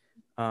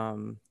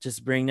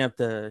just bringing up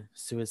the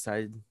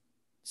suicide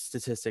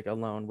statistic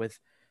alone with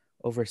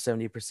over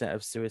 70%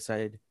 of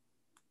suicide,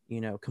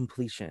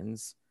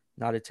 completions,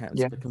 not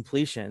attempts, Yeah. but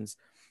completions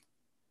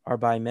are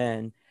by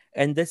men.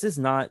 And this is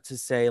not to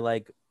say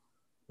like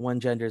one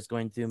gender is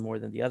going through more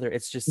than the other.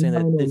 It's just saying No,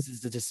 that no. this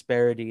is the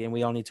disparity and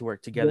we all need to work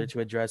Yeah, together to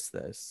address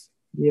this.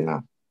 yeah,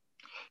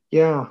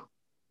 yeah.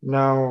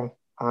 No,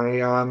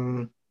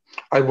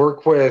 I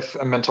work with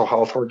a mental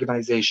health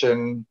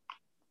organization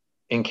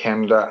in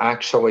Canada.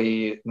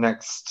 Actually,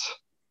 next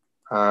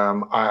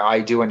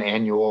I do an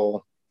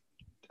annual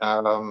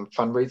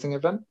fundraising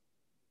event.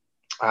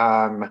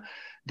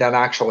 That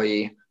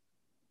actually,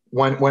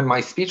 when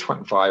my speech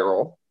went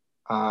viral,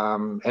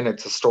 and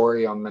it's a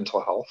story on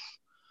mental health.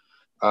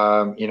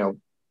 You know,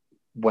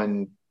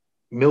 when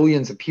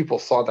millions of people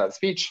saw that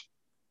speech,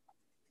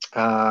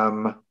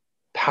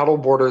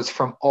 paddleboarders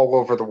from all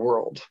over the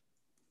world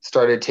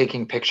started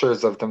taking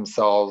pictures of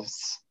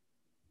themselves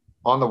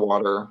on the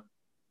water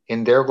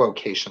in their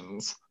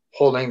locations,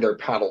 holding their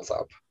paddles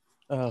up.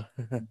 Oh,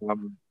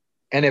 Um,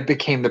 and it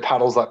became the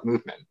paddles up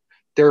movement.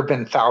 There have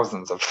been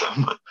thousands of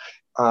them.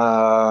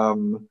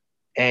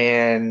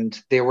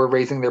 And they were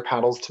raising their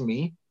paddles to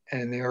me,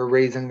 and they were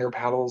raising their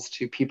paddles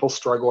to people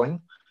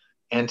struggling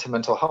and to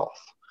mental health.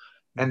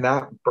 And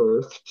that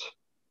birthed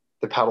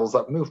the paddles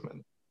up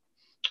movement.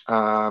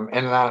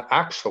 And that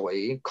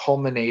actually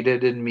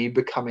culminated in me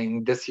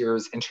becoming this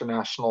year's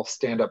International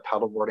Stand Up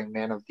Paddleboarding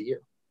Man of the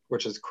Year,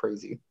 which is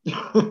crazy.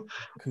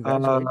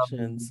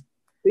 congratulations.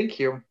 Thank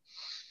you.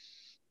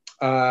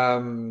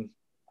 Um,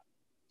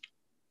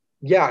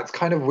 yeah, it's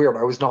kind of weird.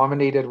 I was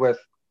nominated with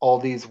all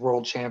these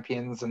world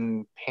champions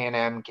and Pan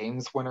Am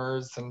Games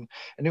winners, and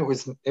it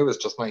was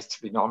just nice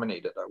to be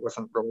nominated. I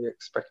wasn't really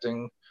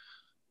expecting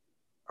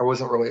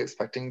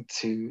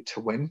to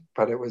win,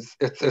 but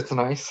it's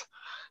nice.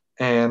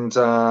 And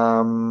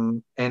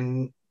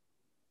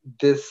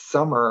this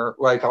summer,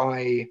 like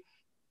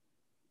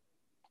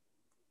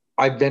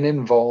I've been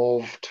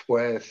involved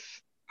with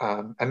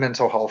a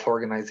mental health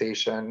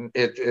organization.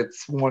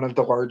 It's one of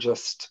the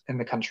largest in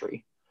the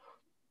country,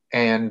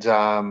 and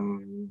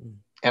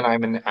Mm,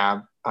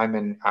 I'm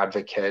an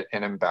advocate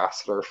and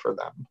ambassador for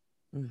them.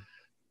 mm.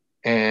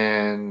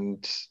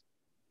 And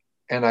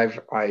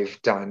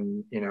I've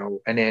done, you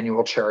know, an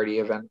annual charity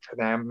event for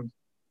them.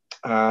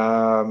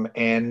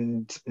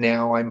 And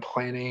now I'm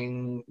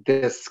planning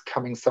this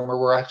coming summer.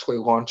 We're actually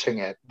launching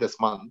it this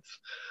month.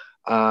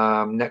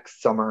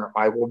 Next summer,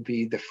 I will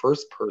be the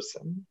first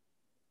person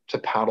to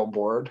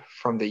paddleboard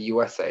from the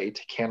USA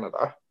to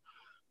Canada,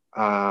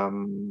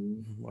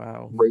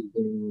 Wow.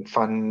 raising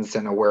funds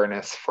and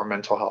awareness for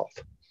mental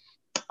health.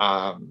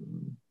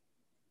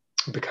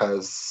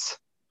 Because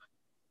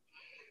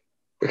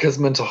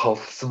mental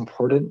health is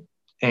important,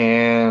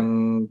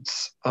 and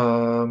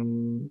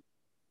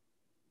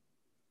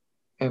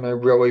and I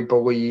really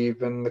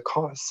believe in the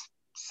cause.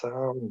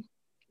 So,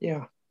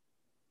 yeah.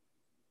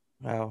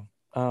 Wow.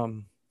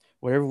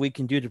 Whatever we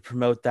can do to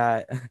promote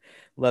that,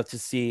 love to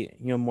see,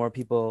 more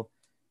people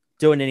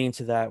donating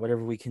to that,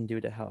 whatever we can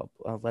do to help.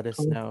 Let us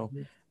know.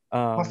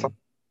 Awesome. Um,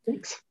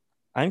 Thanks.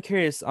 I'm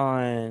curious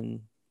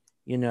on,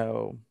 you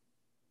know,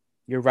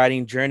 your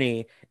writing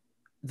journey.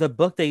 The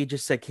book that you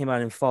just said came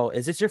out in fall.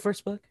 Is this your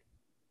first book?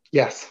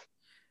 Yes.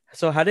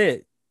 So how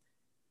did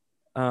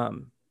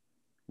um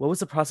what was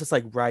the process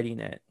like writing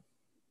it?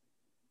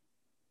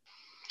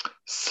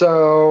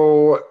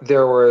 So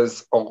there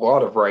was a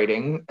lot of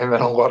writing and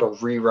then a lot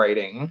of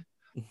rewriting.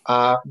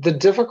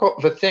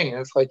 The thing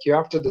is, like, you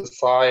have to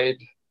decide.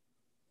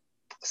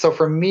 So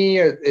for me,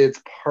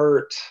 it's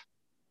part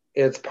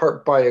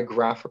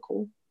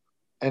biographical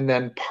and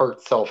then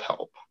part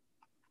self-help.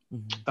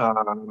 Mhm.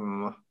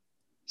 Um,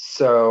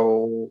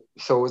 so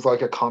it was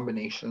like a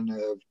combination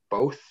of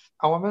both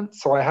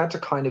elements. So I had to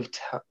kind of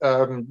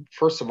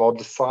first of all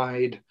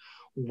decide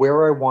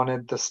where I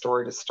wanted the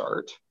story to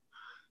start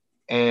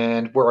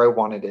and where I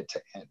wanted it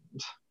to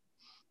end.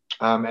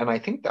 And I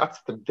think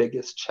that's the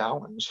biggest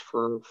challenge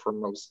for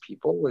most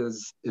people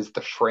is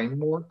the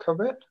framework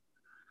of it.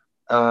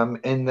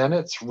 And then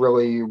it's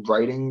really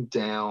writing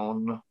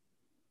down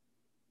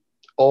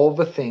all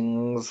the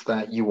things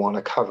that you want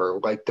to cover,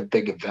 like the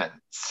big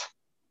events,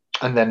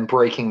 and then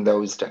breaking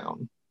those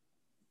down.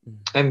 Mhm.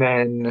 And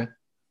then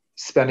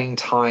spending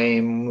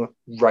time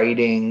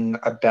writing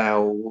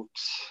about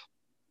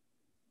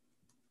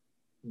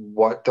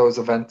what those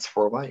events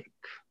were like,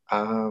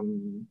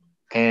 um,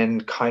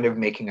 and kind of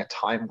making a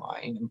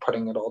timeline and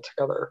putting it all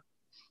together.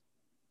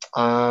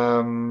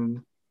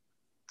 Um,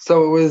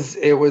 so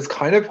it was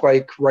kind of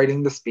like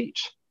writing the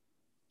speech.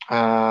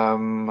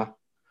 Um,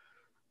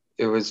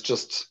 it was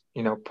just,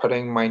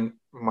 putting my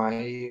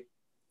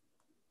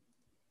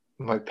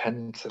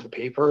pen to the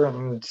paper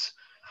and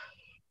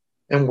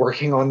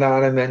working on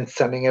that, and then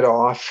sending it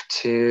off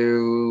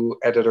to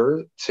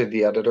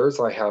the editors.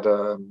 I have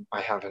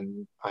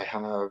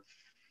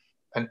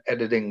an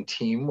editing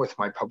team with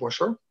my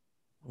publisher,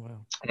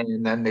 Wow.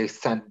 and then they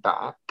sent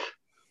back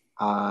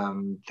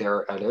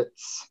their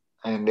edits,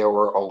 and there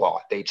were a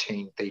lot. They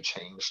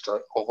changed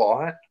a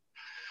lot.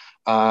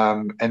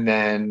 And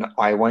then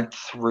I went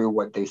through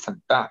what they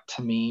sent back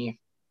to me,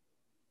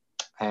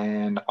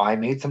 and I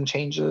made some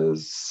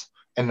changes,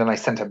 and then I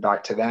sent it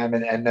back to them,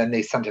 and then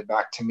they sent it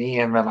back to me,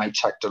 and then I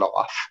checked it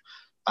off.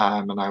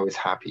 And I was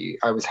happy.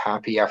 I was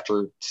happy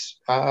after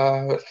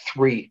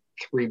three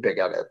big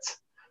edits.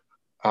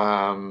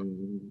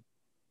 Um,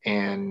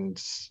 and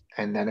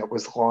then it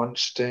was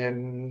launched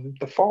in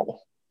the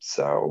fall.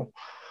 So,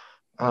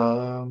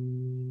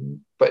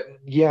 but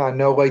yeah,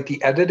 no, like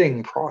the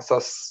editing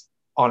process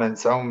on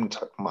its own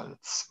took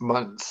months.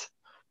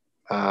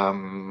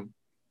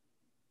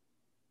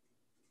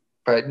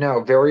 But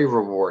no, very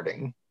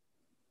rewarding,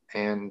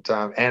 and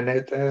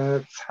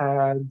it's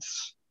had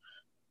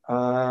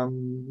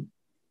um,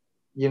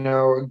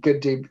 a good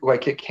day.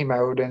 Like it came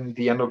out in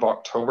the end of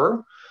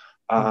October.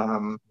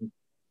 Um,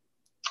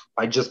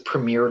 I just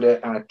premiered it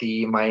at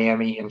the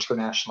Miami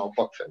International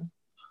Book Fair.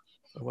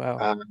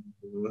 Wow.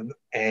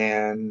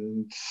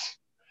 And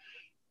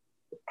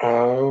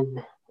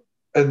um,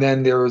 and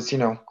then there was,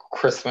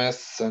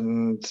 Christmas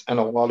and a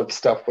lot of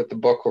stuff with the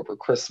book over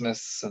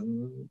Christmas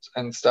and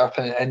stuff.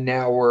 And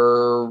now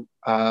we're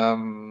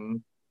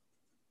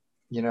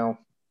you know,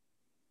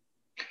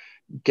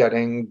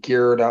 getting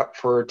geared up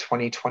for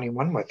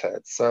 2021 with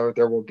it. So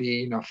there will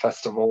be,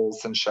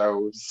 festivals and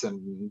shows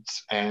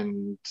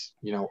and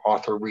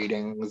author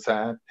readings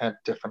at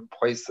different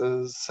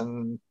places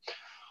and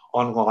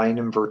online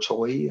and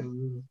virtually,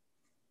 and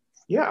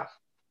yeah.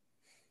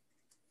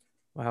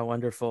 Wow,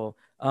 wonderful.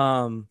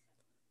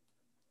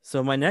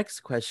 So my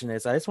next question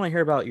is, I just want to hear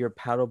about your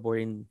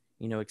paddleboarding,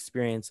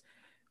 experience,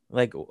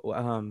 like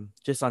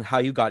just on how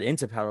you got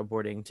into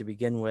paddleboarding to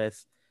begin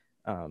with,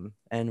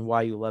 and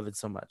why you love it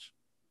so much.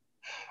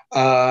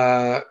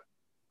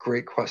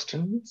 Great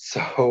question.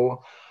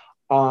 So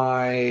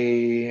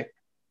I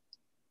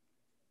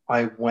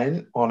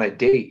went on a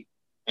date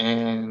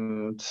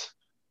and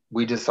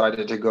we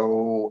decided to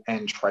go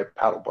and try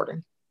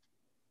paddleboarding.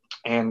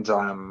 And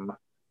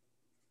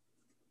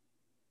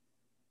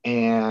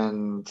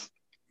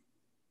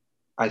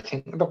I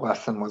think the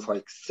lesson was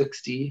like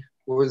 60,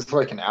 it was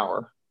like an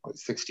hour, like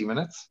 60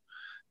 minutes.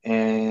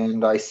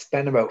 And I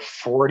spent about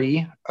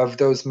 40 of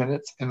those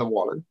minutes in the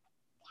water.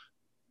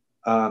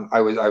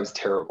 I was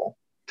terrible.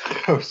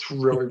 I was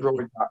really,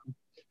 really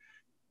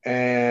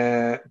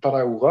bad. But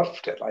I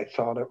loved it. I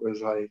thought it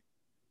was like,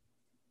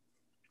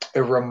 it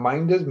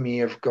reminded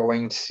me of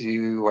going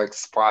to like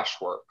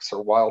Splashworks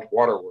or Wild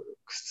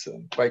Waterworks,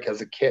 like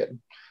as a kid.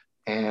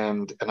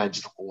 And I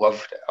just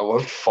loved it. I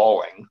loved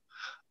falling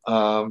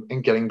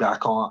and getting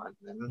back on.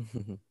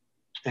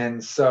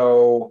 And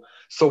so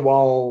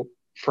while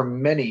for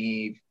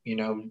many,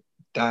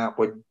 that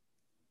would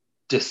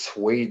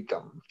dissuade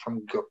them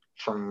from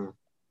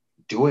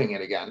doing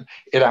it again,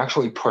 it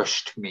actually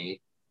pushed me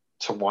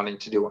to wanting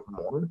to do it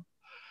more.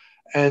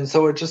 And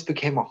so it just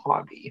became a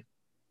hobby.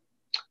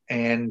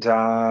 And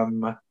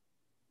then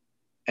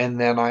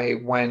I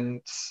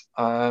went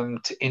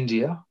to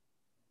India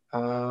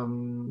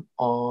on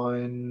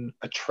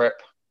a trip,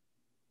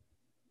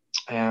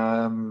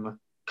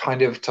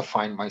 kind of to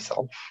find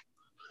myself.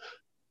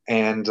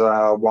 And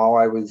while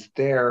I was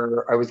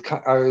there, I was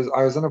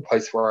in a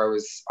place where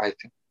I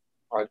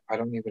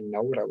don't even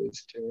know what I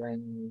was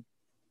doing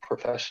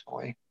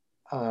professionally.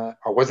 I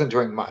wasn't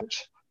doing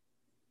much.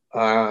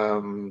 I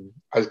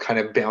was kind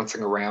of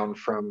bouncing around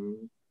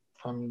from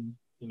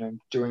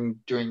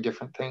doing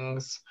different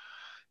things,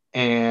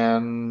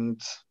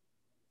 and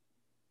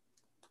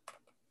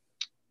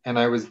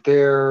I was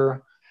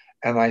there,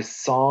 and I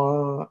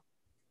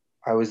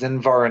was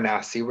in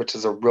Varanasi, which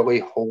is a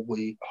really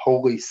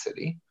holy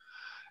city.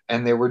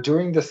 And they were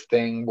doing this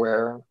thing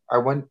where I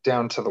went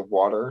down to the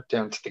water,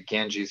 down to the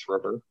Ganges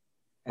River,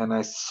 and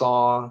I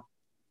saw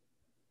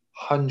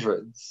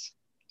hundreds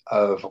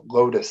of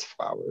lotus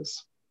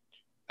flowers.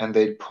 And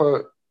they'd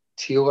put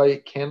tea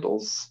light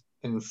candles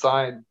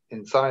inside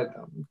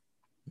them.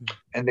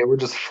 And they were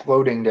just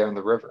floating down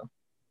the river.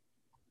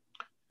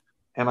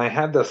 And I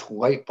had this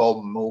light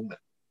bulb moment.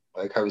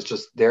 Like I was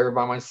just there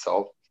by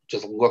myself,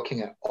 just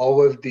looking at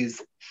all of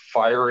these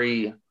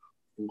fiery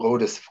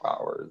lotus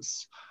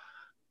flowers,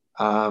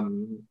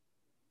 kind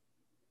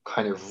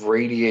of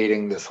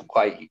radiating this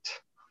light.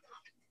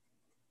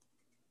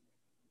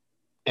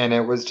 And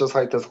it was just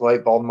like this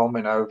light bulb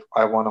moment of,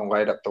 I want to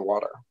light up the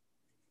water.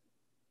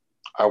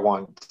 I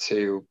want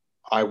to,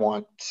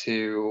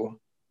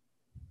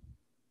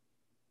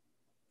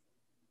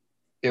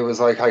 it was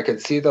like I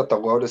could see that the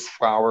lotus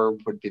flower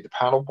would be the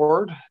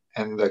paddleboard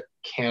and the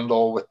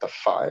candle with the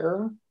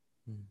fire,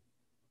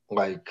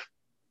 like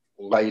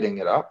lighting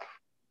it up,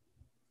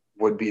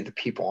 would be the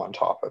people on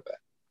top of it.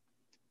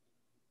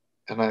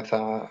 And I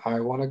thought, I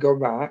want to go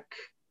back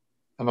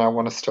and I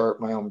want to start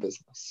my own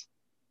business.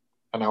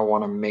 And I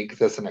want to make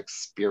this an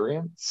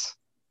experience.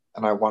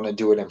 And I want to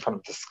do it in front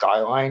of the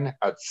skyline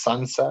at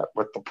sunset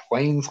with the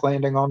planes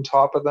landing on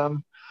top of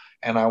them.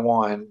 And I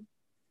want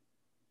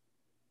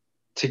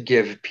to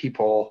give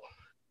people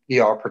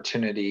the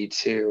opportunity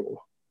to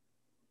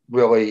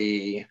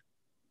really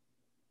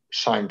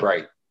shine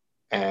bright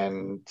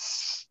and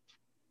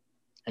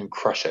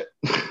crush it.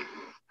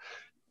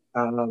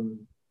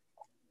 And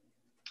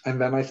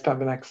then I spent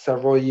the next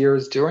several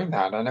years doing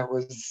that, and it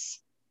was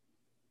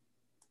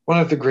one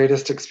of the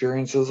greatest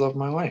experiences of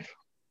my life.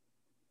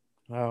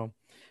 Wow.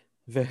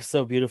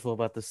 So beautiful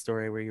about the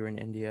story where you were in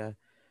India.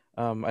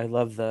 I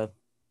love the,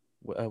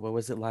 what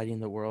was it, lighting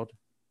the world?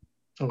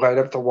 Light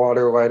up the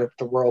water, light up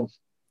the world.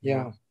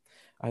 Yeah, Yeah.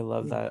 I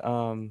love that.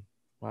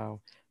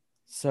 Wow.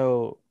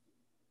 So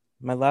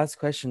my last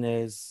question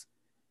is,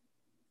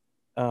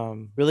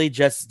 really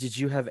just, did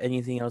you have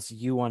anything else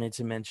you wanted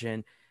to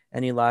mention?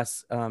 Any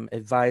last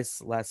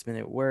advice, last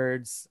minute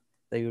words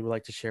that you would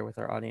like to share with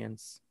our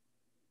audience?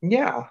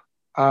 Yeah.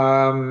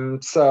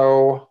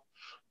 So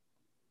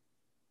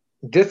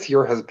this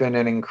year has been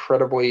an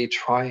incredibly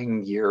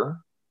trying year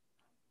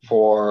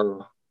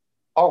for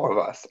all of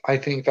us. I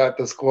think that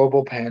this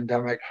global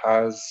pandemic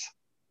has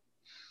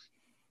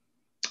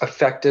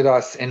affected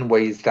us in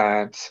ways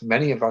that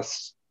many of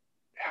us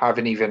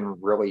haven't even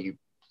really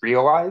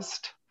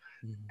realized.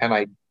 Mhm. And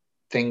I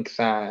think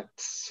that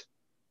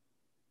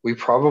we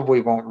probably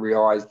won't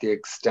realize the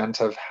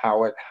extent of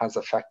how it has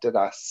affected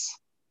us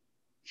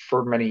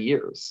for many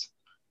years.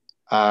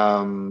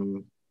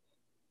 Um,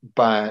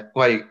 but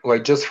like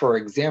just for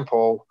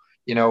example,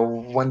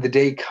 when the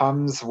day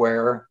comes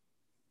where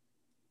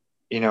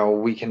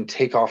we can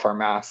take off our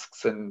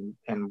masks and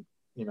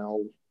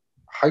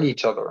hug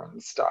each other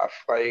and stuff,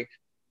 like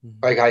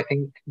Mhm. I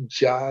think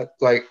just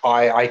like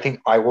I think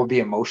I will be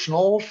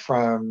emotional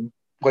from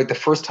like the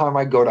first time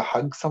I go to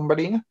hug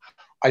somebody.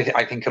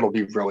 I think it'll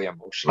be really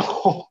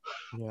emotional.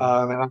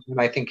 Yeah. And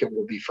I think it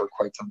will be for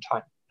quite some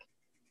time.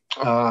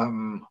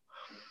 um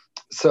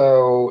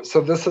so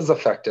this has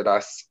affected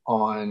us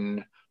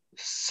on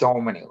so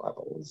many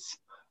levels.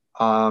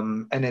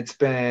 And it's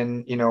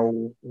been,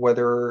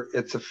 whether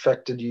it's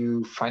affected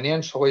you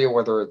financially,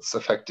 whether it's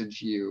affected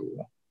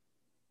you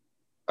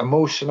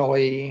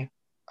emotionally.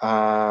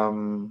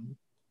 um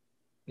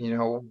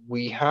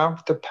we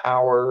have the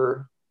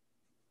power.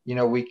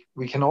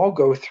 We can all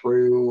go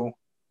through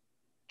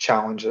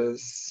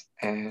challenges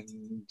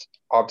and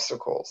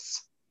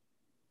obstacles,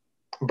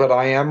 but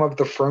I am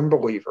a firm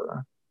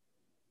believer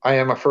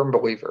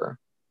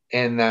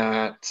in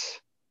that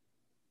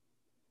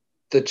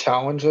the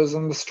challenges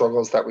and the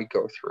struggles that we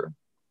go through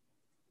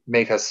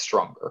make us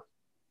stronger,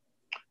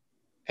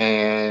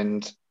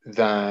 and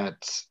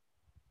that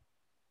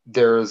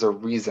there is a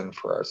reason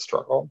for our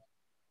struggle,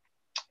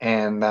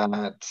 and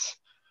that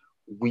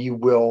we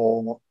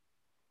will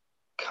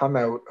come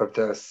out of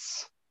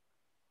this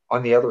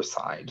on the other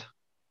side.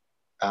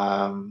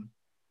 um,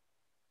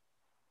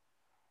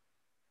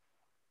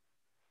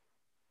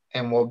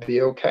 and we'll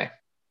be okay.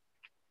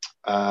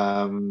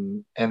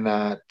 And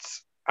that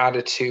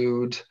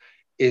attitude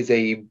is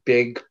a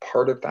big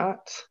part of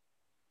that.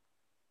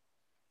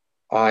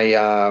 I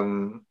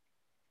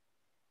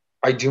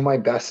I do my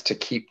best to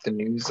keep the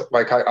news.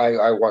 Like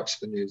I watch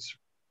the news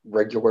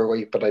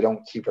regularly, but I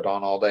don't keep it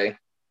on all day.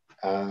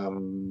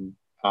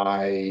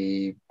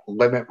 I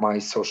limit my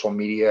social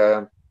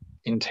media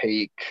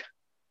intake,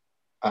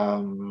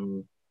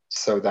 um,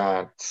 so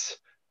that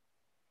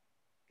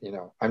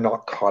I'm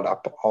not caught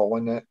up all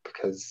in it,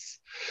 because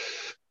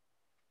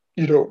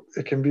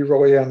it can be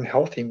really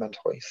unhealthy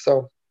mentally.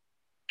 So,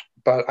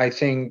 but I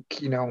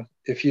think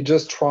if you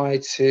just try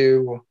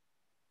to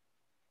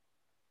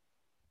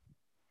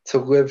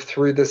live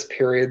through this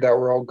period that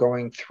we're all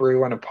going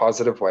through in a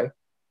positive way,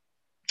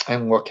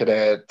 and look at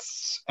it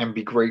and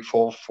be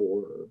grateful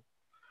for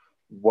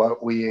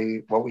what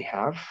we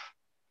have,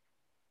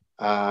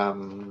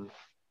 um,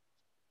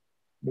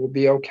 we'll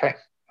be okay,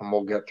 and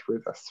we'll get through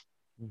this.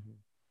 Mhm.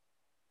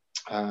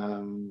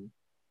 Um,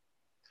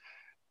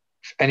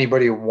 if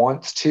anybody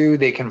wants to,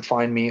 they can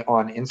find me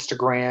on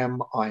Instagram.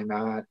 I'm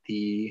at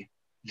the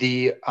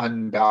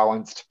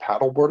unbalanced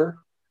paddleboarder.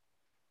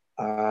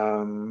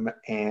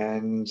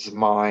 And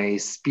my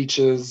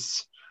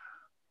speeches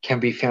can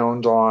be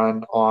found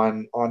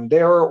on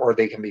there, or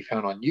they can be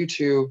found on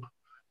YouTube.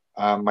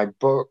 My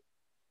book,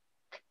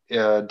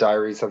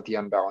 Diaries of the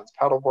Unbalanced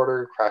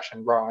Paddleboarder, Crash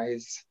and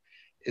Rise,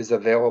 is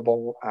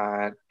available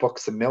at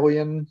Books a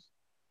Million,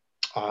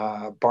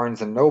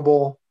 Barnes and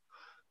Noble,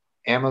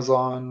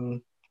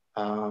 Amazon,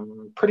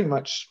 pretty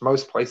much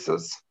most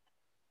places.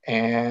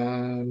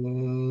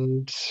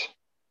 And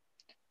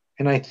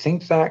I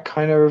think that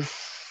kind of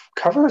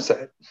covers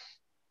it.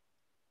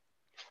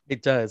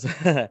 It does.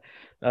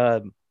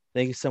 um,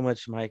 Thank you so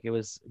much, Mike. It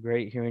was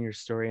great hearing your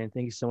story, and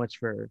thank you so much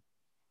for,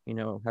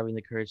 having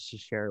the courage to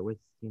share it with,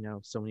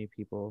 so many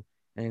people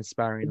and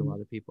inspiring a lot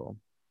of people.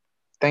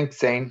 Thanks,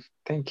 Zane.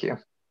 Thank you.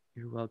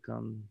 You're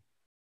welcome.